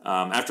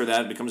 After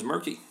that, it becomes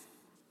murky.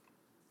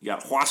 You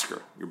got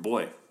Huascar, your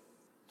boy.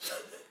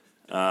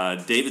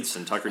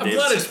 Davidson, Tucker Davidson.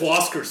 I'm glad it's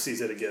Huascar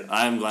season again.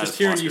 I'm glad just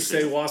hearing you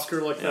say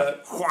Huascar like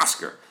that.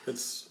 Huascar.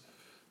 It's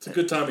a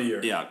good time of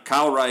year. Yeah,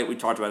 Kyle Wright, we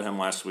talked about him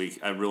last week.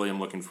 I really am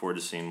looking forward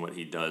to seeing what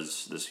he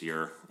does this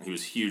year. He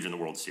was huge in the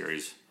World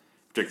Series,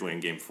 particularly in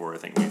Game 4. I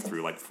think we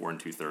threw like 4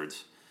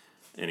 2/3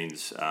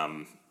 innings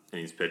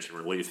pitch in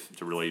relief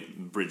to really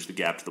bridge the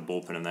gap to the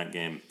bullpen in that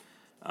game.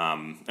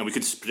 And we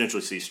could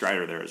potentially see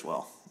Strider there as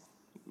well.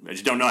 I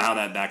just don't know how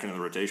that back into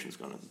the rotation is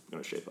going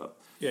to shape up.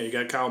 Yeah, you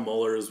got Kyle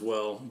Muller as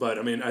well. But,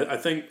 I mean, I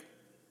think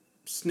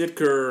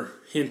Snitker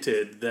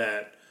hinted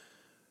that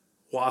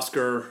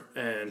Huascar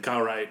and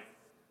Kyle Wright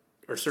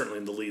are certainly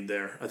in the lead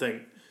there. I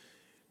think,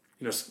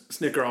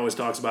 Snitker always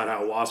talks about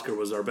how Huascar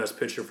was our best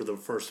pitcher for the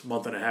first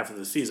month and a half of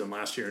the season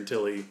last year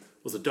until he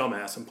was a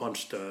dumbass and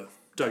punched a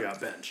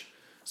dugout bench.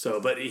 So,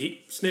 but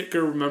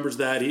Snitker remembers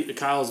that.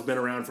 Kyle's been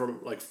around for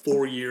like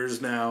 4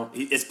 years now.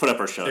 It's put up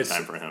our show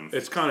time for him.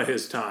 It's kind of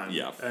his time.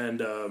 Yeah.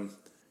 And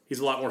he's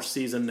a lot more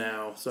seasoned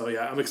now. So,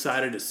 yeah, I'm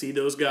excited to see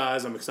those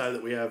guys. I'm excited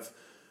that we have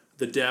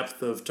the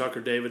depth of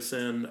Tucker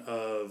Davidson,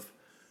 of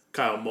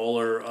Kyle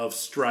Muller, of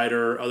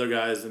Strider, other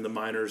guys in the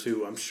minors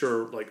who I'm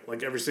sure,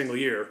 like every single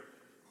year,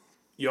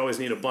 you always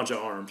need a bunch of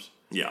arms.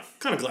 Yeah.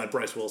 Kind of glad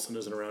Bryce Wilson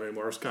isn't around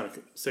anymore. I was kind of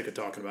sick of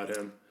talking about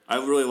him. I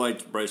really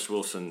liked Bryce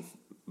Wilson,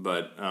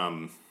 but...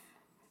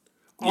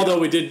 although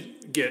we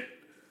did get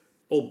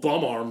old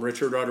bum arm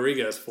Richard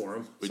Rodriguez for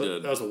him. We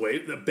did. That was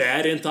a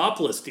bad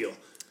Anthopoulos deal.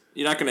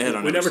 You're not going to hit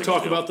on We never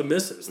talk deal. about the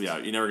misses. Yeah,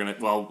 you're never going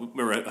to... Well,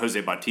 remember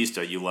Jose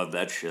Bautista, you loved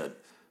that shit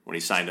when he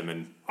signed him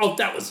in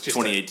that was just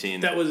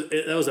 2018. That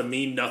was a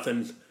mean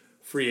nothing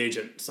free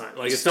agent sign.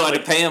 Like, You it's still not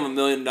had to pay him $1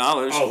 million.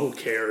 Oh, who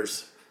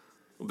cares?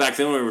 Back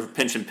then when we were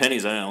pinching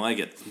pennies, I didn't like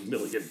it. $1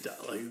 million.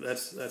 Like,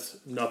 that's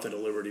nothing to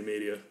Liberty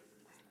Media.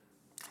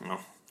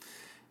 Well,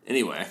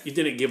 anyway. You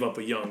didn't give up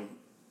a young...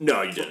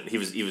 No, you didn't. He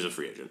was a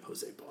free agent.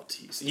 Jose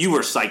Bautista. You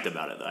were psyched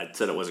about it, though. I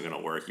said it wasn't going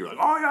to work. You were like,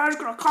 oh, yeah, he's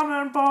going to come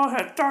in, ball,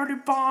 hit 30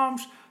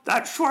 bombs,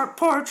 that short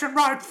porch in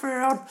right field.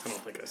 I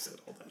don't think I said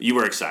all that. You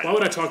were excited. Why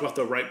would I talk about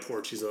the right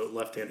porch? He's a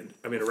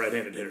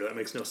right-handed hitter. That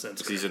makes no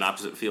sense. He's an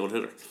opposite field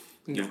hitter.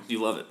 No.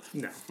 You love it.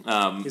 No.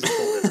 He's a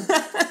full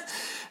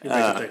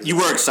hitter. You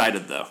were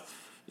excited, though.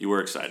 You were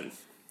excited.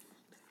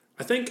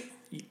 I think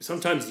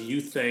sometimes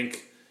you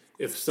think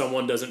if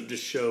someone doesn't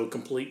just show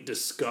complete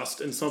disgust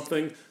in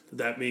something,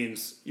 that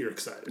means you're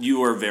excited. You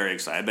were very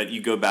excited. But you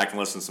go back and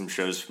listen to some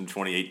shows from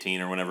 2018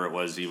 or whenever it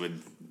was, you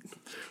would...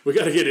 We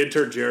got to get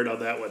intern Jared on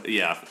that one.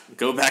 Yeah.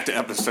 Go back to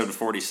episode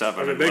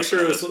 47. I mean, make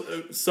sure it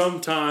was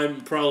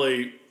sometime,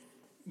 probably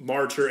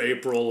March or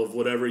April of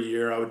whatever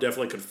year. I would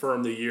definitely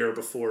confirm the year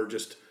before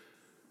just...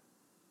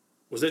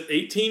 Was it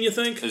 18, you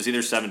think? It was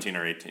either 17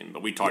 or 18,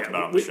 but we talked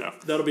about it on the show.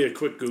 That'll be a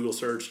quick Google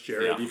search,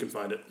 Jared. Yeah. You can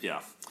find it.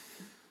 Yeah.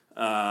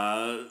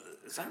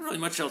 There's not really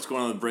much else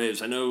going on with the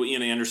Braves. I know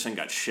Ian Anderson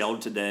got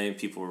shelled today.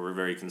 People were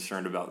very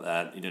concerned about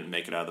that. He didn't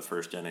make it out of the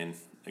first inning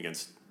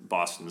against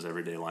Boston's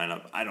everyday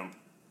lineup. I don't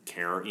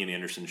care. Ian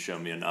Anderson's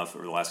shown me enough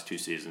over the last 2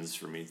 seasons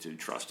for me to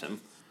trust him.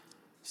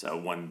 So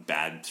one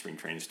bad spring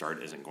training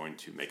start isn't going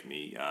to make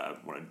me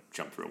want to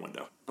jump through a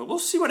window. But we'll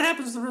see what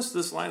happens to the rest of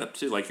this lineup,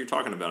 too, like you're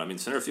talking about. I mean,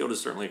 center field is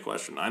certainly a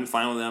question. I'm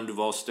fine with Adam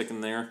Duvall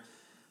sticking there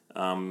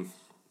to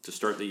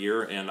start the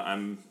year, and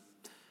I'm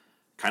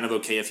kind of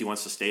okay if he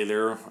wants to stay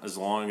there as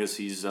long as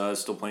he's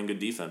still playing good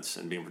defense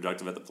and being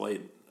productive at the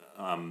plate.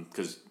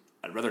 Because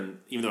I'd rather,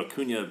 even though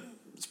Acuna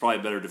is probably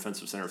a better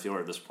defensive center fielder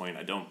at this point,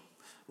 I don't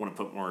want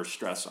to put more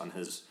stress on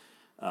his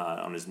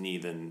knee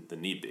than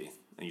need be.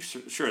 And you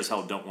sure as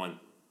hell don't want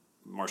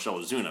Marcell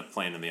Ozuna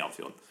playing in the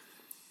outfield.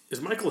 Is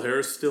Michael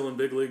Harris still in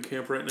big league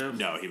camp right now?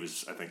 No, he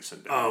was, I think,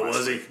 sent down. Oh,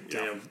 was he? Week.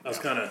 Damn. Yeah. I was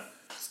kind of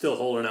still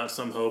holding out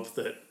some hope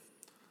that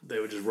they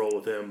would just roll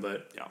with him,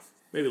 but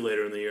maybe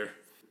later in the year.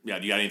 Yeah,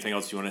 do you got anything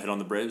else you want to hit on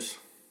the Braves?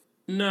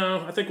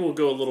 No, I think we'll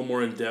go a little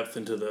more in depth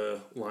into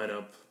the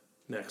lineup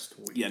next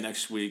week. Yeah,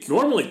 next week.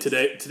 Normally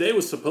today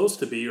was supposed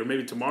to be, or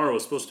maybe tomorrow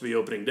was supposed to be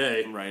opening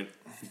day. Right.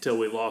 Until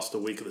we lost a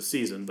week of the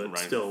season, but Right.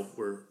 still,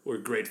 we're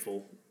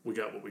grateful we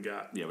got what we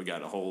got. Yeah, we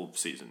got a whole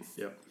season.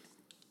 Yep.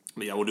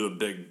 But yeah, we'll do a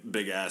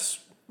big ass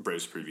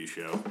Braves preview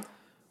show,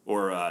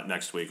 or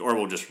next week, or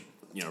we'll just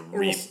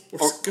Or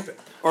skip it.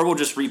 Or we'll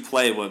just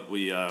replay what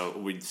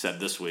we said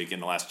this week in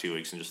the last 2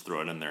 weeks and just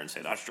throw it in there and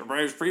say that's your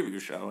Braves preview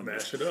show. And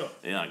Mash it up.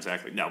 Yeah,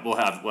 exactly. No, we'll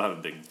have a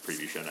big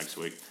preview show next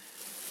week.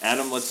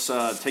 Adam, let's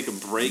take a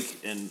break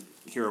and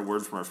hear a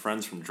word from our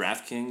friends from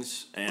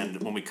DraftKings.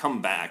 And when we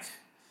come back,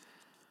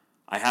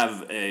 I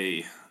have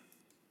a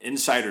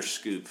insider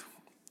scoop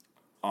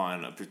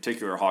on a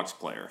particular Hawks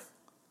player.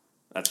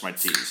 That's my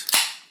tease.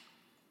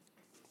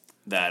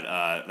 That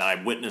I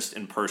witnessed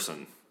in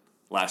person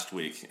last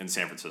week in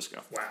San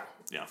Francisco. Wow.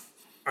 Yeah.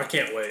 I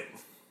can't wait.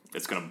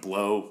 It's going to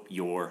blow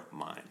your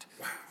mind.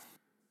 Wow.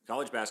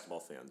 College basketball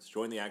fans,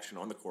 join the action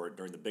on the court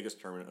during the biggest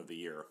tournament of the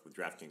year with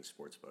DraftKings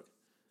Sportsbook.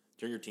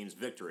 Turn your team's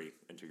victory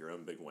into your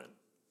own big win.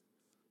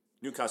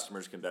 New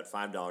customers can bet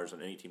 $5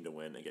 on any team to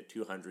win and get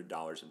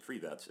 $200 in free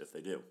bets if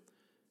they do.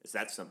 It's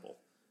that simple.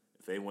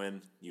 If they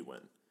win, you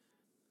win.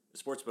 The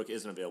Sportsbook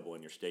isn't available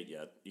in your state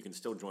yet. You can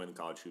still join the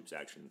college hoops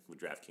action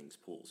with DraftKings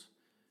pools.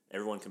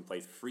 Everyone can play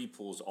free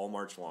pools all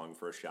March long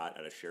for a shot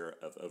at a share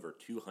of over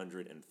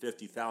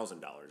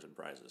 $250,000 in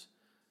prizes.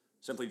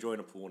 Simply join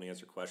a pool and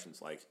answer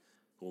questions like,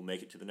 who will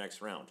make it to the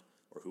next round,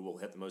 or who will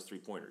hit the most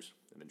three-pointers,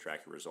 and then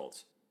track your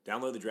results.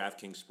 Download the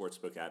DraftKings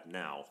Sportsbook app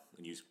now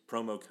and use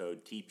promo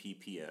code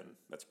TPPN.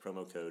 That's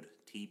promo code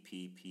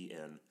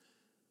TPPN.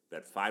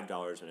 Bet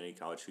 $5 on any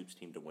college hoops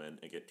team to win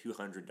and get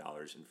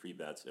 $200 in free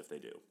bets if they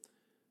do.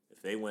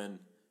 If they win,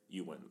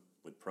 you win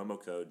with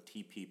promo code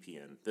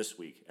TPPN this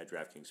week at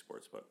DraftKings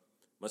Sportsbook.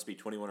 Must be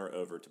 21 or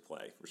over to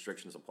play.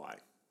 Restrictions apply.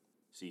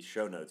 See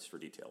show notes for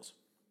details.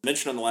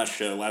 Mentioned on the last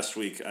show, last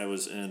week I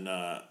was in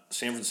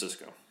San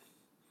Francisco.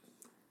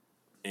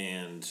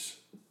 And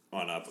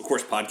on, of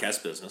course,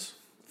 podcast business,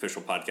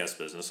 official podcast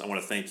business. I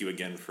want to thank you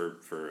again for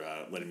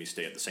letting me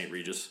stay at the St.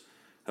 Regis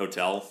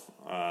Hotel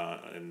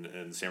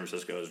in San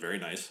Francisco. It was very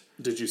nice.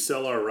 Did you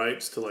sell our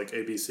rights to like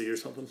ABC or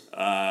something?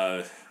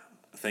 I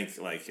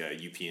think like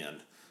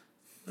UPN.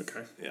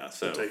 Okay. Yeah,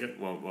 so I'll take it.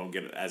 Won't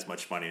get as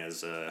much money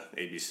as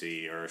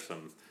ABC or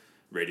some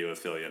radio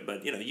affiliate.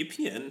 But,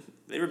 UPN,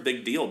 they were a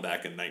big deal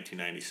back in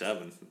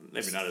 1997.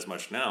 Maybe not as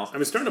much now. I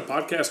mean, starting a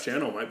podcast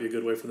channel might be a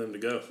good way for them to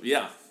go.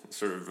 Yeah,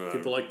 sort of.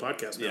 People like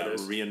podcasts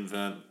nowadays.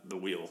 Reinvent the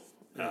wheel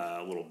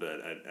a little bit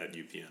at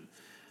UPN.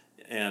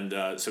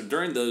 And so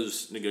during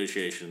those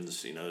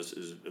negotiations, it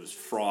was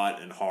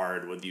fraught and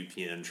hard with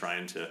UPN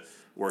trying to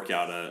work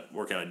out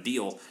a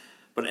deal.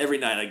 But every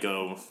night I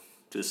go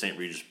to the St.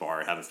 Regis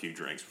bar, have a few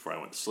drinks before I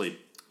went to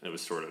sleep. It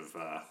was sort of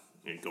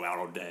go out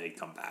all day,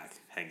 come back,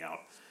 hang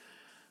out.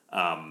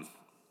 I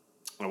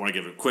want to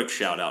give a quick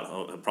shout out.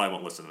 I probably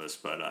won't listen to this,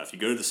 but if you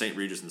go to the St.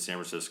 Regis in San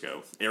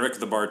Francisco, Eric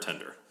the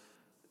bartender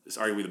is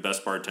arguably the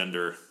best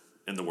bartender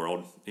in the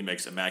world. He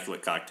makes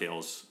immaculate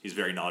cocktails. He's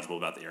very knowledgeable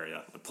about the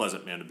area. A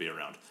pleasant man to be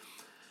around.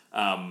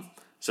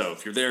 So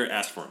if you're there,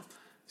 ask for him.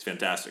 He's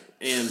fantastic.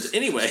 And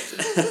anyway,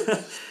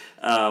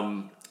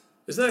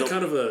 is that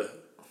kind of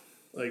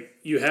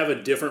you have a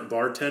different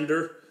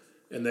bartender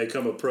and they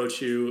come approach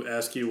you,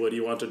 ask you, what do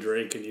you want to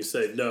drink? And you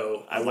say,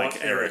 no, I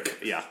want Eric.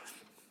 Yeah.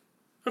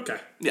 Okay.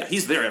 Yeah,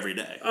 he's there every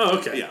day. Oh,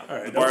 okay. Yeah. All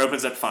right. The bar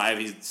opens at 5.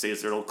 He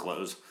stays there till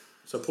close.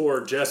 So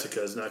poor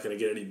Jessica is not going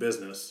to get any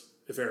business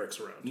if Eric's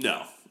around.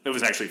 No. It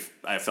was actually,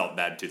 I felt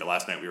bad too. The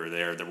last night we were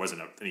there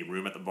wasn't any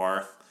room at the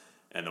bar,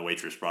 and the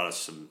waitress brought us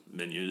some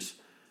menus,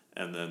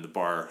 and then the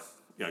bar,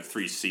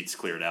 3 seats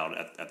cleared out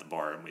at the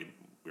bar, and we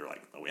were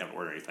like, oh, we haven't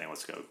ordered anything.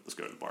 Let's go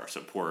to the bar.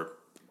 So poor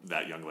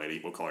that young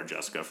lady, we'll call her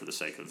Jessica for the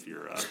sake of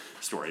your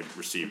story,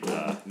 received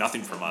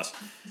nothing from us.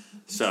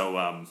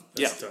 So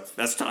tough.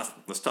 That's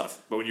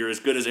tough. But when you're as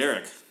good as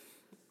Eric,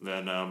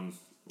 then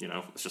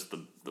it's just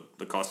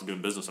the cost of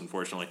doing business,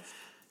 unfortunately.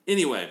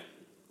 Anyway,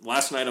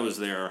 last night I was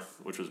there,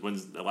 which was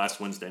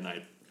last Wednesday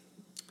night.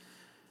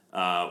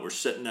 We're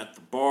sitting at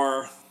the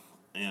bar,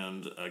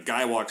 and a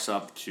guy walks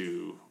up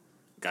to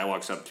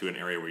an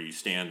area where you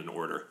stand and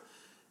order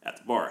at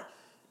the bar,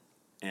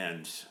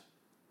 and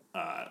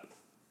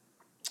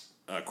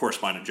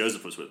correspondent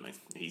Joseph was with me.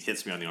 He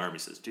hits me on the arm. He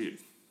says, "Dude,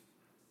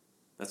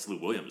 that's Lou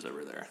Williams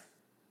over there,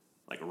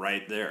 like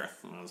right there."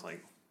 And I was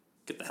like,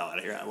 "Get the hell out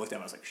of here!" I looked at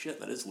him. I was like, "Shit,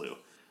 that is Lou."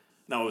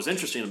 Now, what was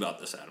interesting about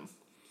this, Adam,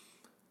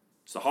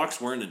 is the Hawks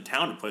weren't in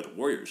town to play the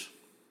Warriors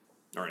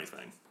or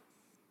anything.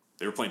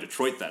 They were playing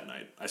Detroit that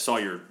night. I saw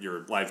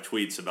your live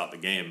tweets about the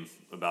game,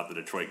 about the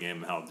Detroit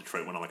game, how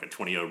Detroit went on like a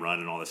 20-0 run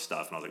and all this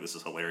stuff, and I was like, "This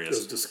is hilarious." It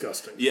was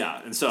disgusting.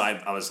 Yeah, and so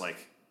I was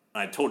like,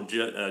 I told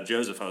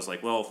Joseph, I was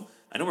like, well,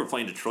 I know we're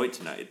playing Detroit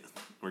tonight.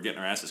 We're getting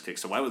our asses kicked,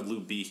 so why would Lou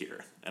be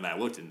here? And I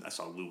looked and I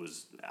saw Lou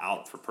was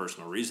out for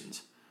personal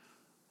reasons.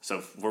 So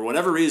for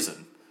whatever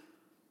reason,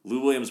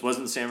 Lou Williams was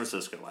in San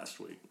Francisco last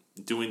week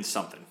doing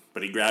something,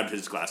 but he grabbed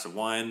his glass of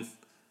wine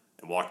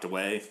and walked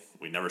away.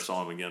 We never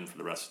saw him again for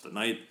the rest of the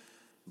night.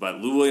 But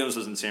Lou Williams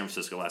was in San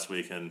Francisco last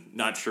week and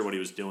not sure what he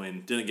was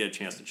doing, didn't get a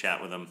chance to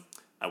chat with him.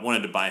 I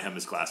wanted to buy him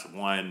his glass of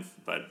wine,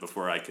 but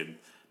before I could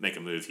make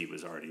a move, he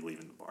was already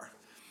leaving the bar.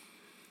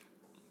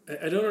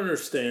 I don't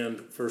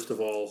understand, first of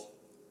all,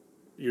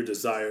 your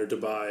desire to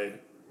buy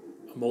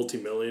a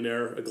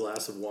multimillionaire a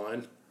glass of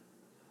wine.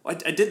 I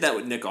did that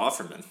with Nick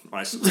Offerman. When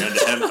I ran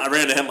to him, I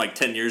ran to him like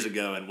 10 years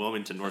ago in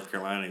Wilmington, North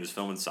Carolina. He was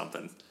filming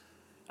something.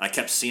 I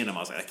kept seeing him. I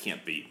was like, I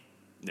can't beat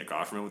Nick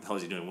Offerman. What the hell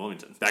is he doing in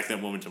Wilmington? Back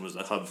then, Wilmington was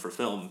a hub for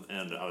film,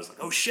 and I was like,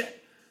 oh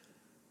shit,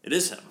 it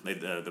is him.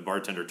 The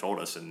bartender told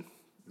us and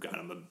got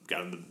him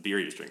the beer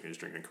he was drinking. He was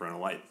drinking Corona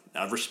Light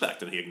out of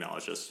respect, and he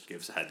acknowledged us,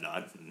 gave us a head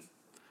nod, and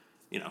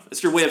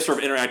it's your way of sort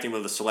of interacting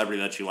with a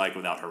celebrity that you like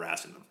without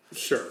harassing them.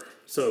 Sure.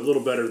 So a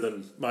little better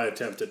than my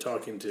attempt at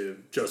talking to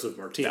Joseph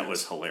Martinez. That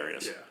was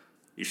hilarious. Yeah.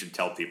 You should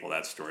tell people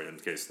that story in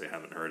case they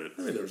haven't heard it.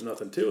 I mean, there was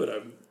nothing to it.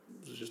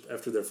 I was just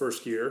after their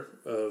first year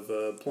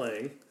of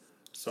playing,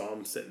 saw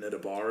him sitting at a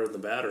bar in the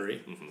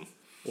Battery,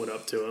 went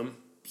up to him,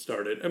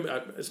 started. I mean,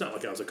 it's not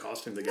like I was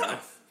accosting the guy. No.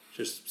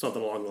 Just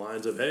something along the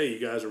lines of, "Hey, you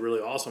guys are really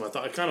awesome." I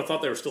kind of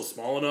thought they were still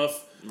small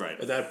enough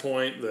at that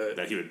point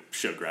that he would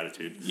show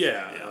gratitude.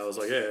 Yeah, I was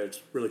like, "Hey, it's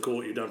really cool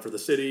what you've done for the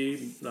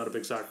city. Not a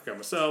big soccer guy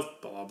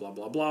myself. Blah blah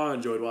blah blah.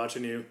 Enjoyed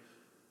watching you."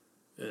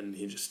 And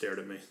he just stared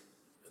at me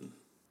and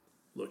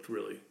looked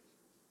really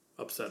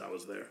upset I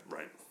was there.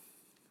 Right.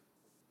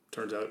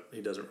 Turns out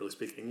he doesn't really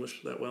speak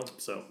English that well,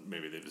 so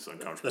maybe they're just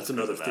uncomfortable. That's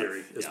another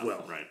theory as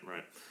well.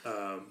 Right.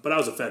 But I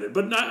was offended.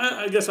 But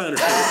I guess I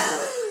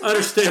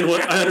understand.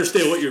 I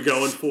understand what you're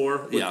going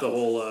for with the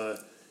whole.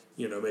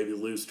 Maybe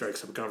Lou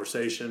strikes up a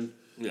conversation.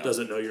 Yeah.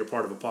 Doesn't know you're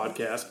part of a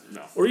podcast.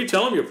 No. Or you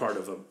tell him you're part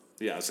of a.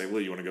 Yeah, I was like, Lou,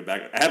 you want to go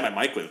back? I had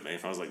my mic with me.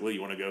 I was like, Lou, you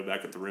want to go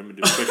back at the room and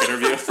do a quick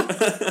interview?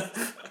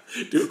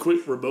 Do a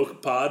quick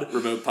remote pod.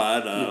 Remote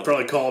pod. You'd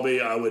probably call me.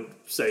 I would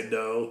say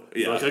no.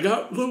 Yeah. Like, I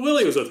got Lou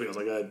Willie was with me. I was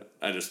like,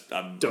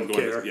 I don't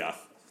care.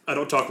 I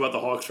don't talk about the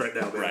Hawks right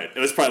now, man. Right. It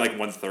was probably like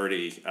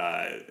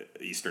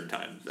 1:30 Eastern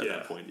time at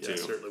that point, too. I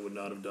certainly would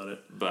not have done it.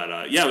 But,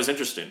 it was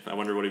interesting. I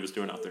wonder what he was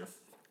doing out there.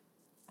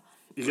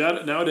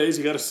 Nowadays,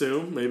 you got to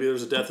assume maybe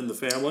there's a death in the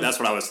family. That's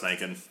what I was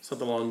thinking.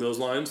 Something along those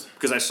lines.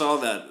 Because I saw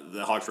that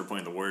the Hawks were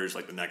playing the Warriors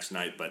like the next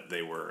night, but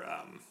it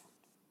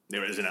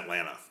was in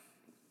Atlanta,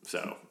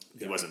 so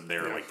he wasn't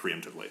there like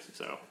preemptively.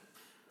 So,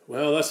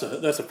 well, that's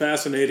a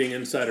fascinating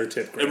insider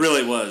tip, Chris. It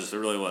really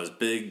was.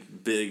 Big.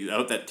 I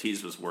hope that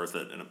tease was worth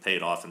it, and it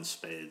paid off in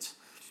spades.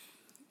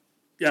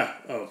 Yeah.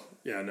 Oh,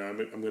 yeah. No, I'm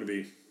going to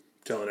be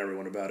telling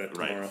everyone about it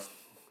tomorrow. Right.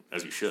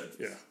 As you should.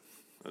 Yeah.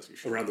 As you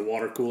should. Around the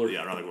water cooler.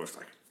 Yeah, around the water.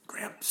 Like,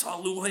 Graham saw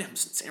Lou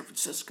Williams in San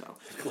Francisco.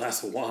 A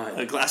glass of wine.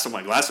 A glass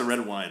of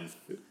red wine.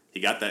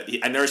 He got that.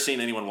 I've never seen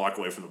anyone walk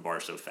away from the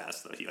bar so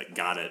fast, though. He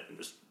got it and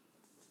just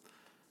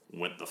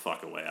went the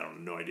fuck away. I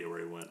don't no idea where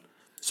he went.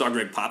 Saw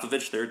Greg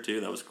Popovich there,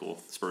 too. That was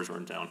cool. Spurs were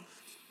in town.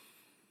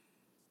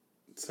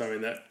 So,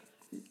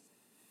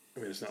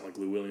 it's not like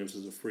Lou Williams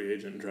is a free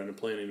agent and trying to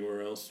play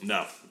anywhere else.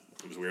 No.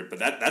 It was weird. But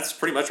that's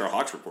pretty much our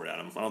Hawks report,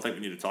 Adam. I don't think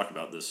we need to talk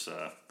about this.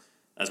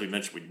 As we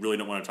mentioned, we really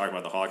don't want to talk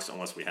about the Hawks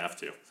unless we have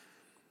to.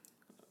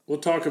 We'll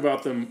talk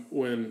about them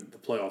when the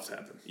playoffs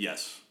happen.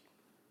 Yes.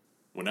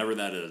 Whenever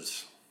that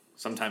is.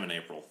 Sometime in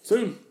April.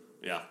 Soon.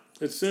 Yeah.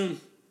 It's soon.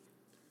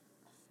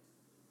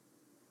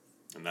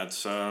 And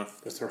that's our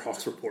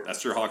Hawks report.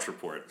 That's your Hawks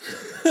report.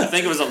 I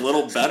think it was a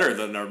little better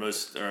than our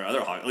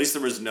other Hawks. At least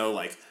there was no,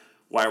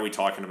 why are we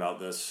talking about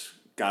this?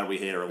 God, we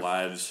hate our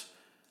lives.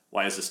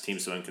 Why is this team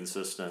so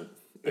inconsistent?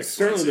 It's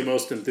certainly the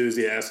most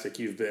enthusiastic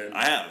you've been.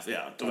 I have,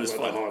 yeah. It was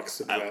about the Hawks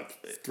in about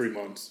 3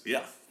 months.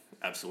 Yeah.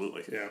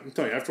 Absolutely. Yeah, I'm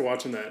telling you, after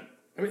watching that,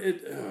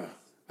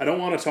 I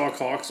don't want to talk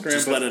Hawks, Graham,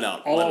 just but let it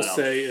out. All I'll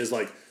say is,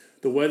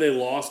 the way they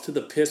lost to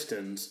the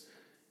Pistons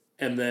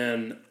and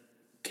then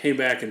came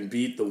back and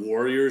beat the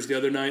Warriors the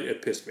other night,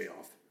 it pissed me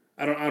off.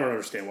 I don't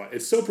understand why.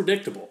 It's so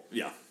predictable.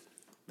 Yeah.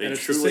 And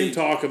it's the same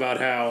talk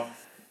about how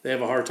they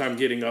have a hard time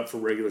getting up for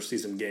regular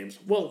season games.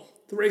 Well,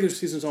 the regular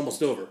season's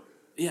almost over.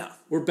 Yeah.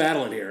 We're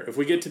battling here. If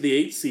we get to the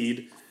 8th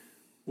seed,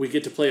 we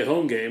get to play a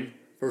home game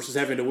versus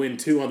having to win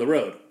 2 on the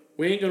road.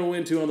 We ain't going to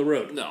win 2 on the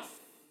road. No.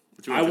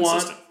 I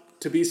want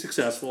to be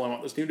successful. I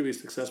want this team to be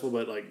successful,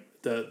 but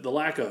the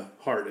lack of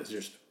heart is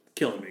just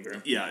killing me,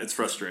 Graham. Yeah, it's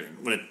frustrating.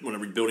 When a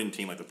rebuilding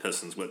team like the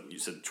Pistons, what you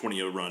said,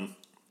 20-0 run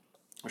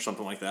or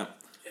something like that.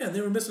 Yeah,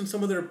 they were missing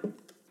some of their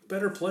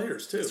better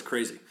players, too. It's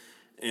crazy.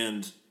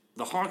 And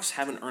the Hawks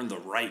haven't earned the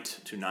right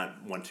to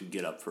not want to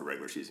get up for a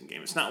regular season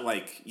game. It's not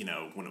like,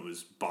 when it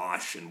was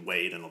Bosh and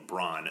Wade and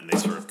LeBron and they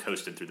sort of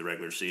coasted through the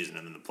regular season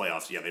and then the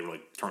playoffs, they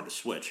really turned a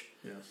switch.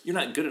 Yeah. You're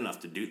not good enough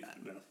to do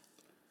that. No.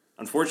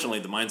 Unfortunately,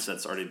 the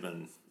mindset's already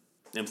been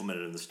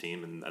implemented in this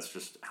team, and that's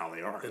just how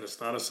they are. And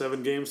it's not a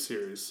 7-game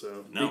series,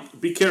 so no.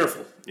 Be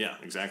careful. Yeah,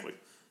 exactly.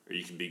 Or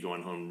you can be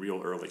going home real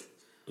early.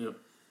 Yep.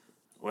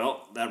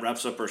 Well, that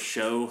wraps up our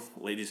show.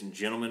 Ladies and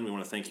gentlemen, we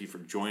want to thank you for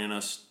joining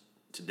us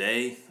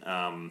today.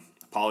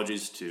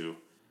 Apologies to,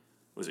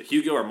 was it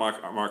Hugo or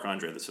Mark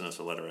Andre that sent us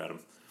a letter, Adam,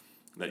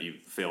 that you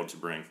failed to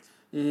bring?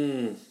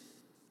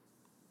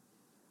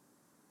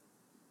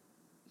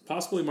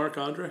 Possibly Mark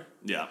Andre?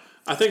 Yeah.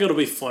 I think it'll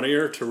be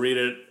funnier to read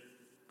it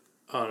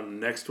on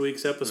next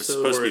week's episode. It's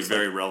supposed to be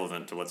very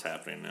relevant to what's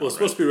happening now. Well, it's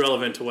supposed to be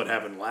relevant to what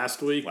happened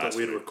last week, but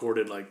we had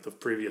recorded the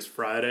previous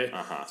Friday.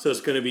 Uh-huh. So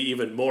it's going to be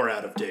even more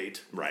out of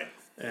date. Right.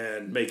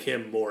 And make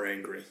him more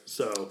angry.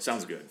 So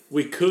sounds good.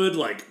 We could,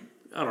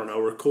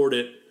 record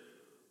it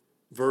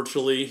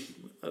virtually,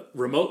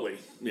 remotely,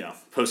 Yeah,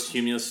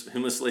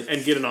 posthumously.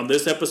 and get it on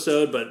this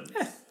episode. But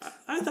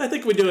I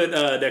think we do it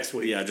next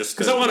week. Yeah, just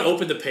because I want to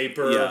open the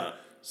paper. Yeah.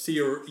 See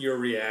your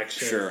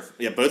reaction. Sure.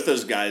 Yeah, both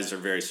those guys are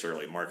very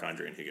surly,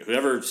 Marc-Andre and Hugo.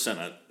 Whoever sent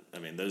it, I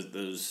mean,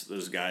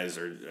 those guys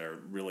are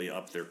really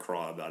up their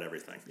craw about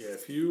everything. Yeah,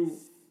 if you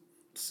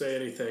say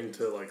anything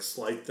to like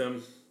slight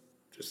them,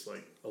 just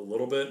like a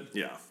little bit,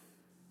 Yeah.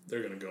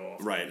 they're gonna go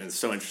off. Right, and it's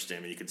so interesting.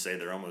 I mean, you could say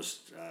they're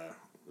almost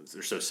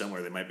they're so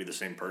similar they might be the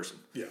same person.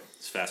 Yeah.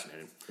 It's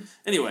fascinating.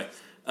 Anyway,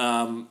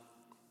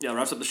 yeah,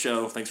 wraps up the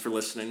show. Thanks for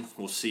listening.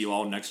 We'll see you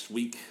all next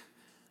week.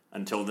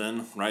 Until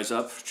then, rise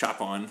up,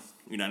 chop on,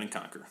 unite and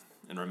conquer,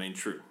 and remain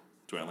true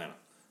to Atlanta.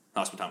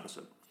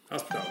 Hospitality.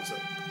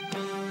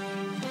 Hospitality.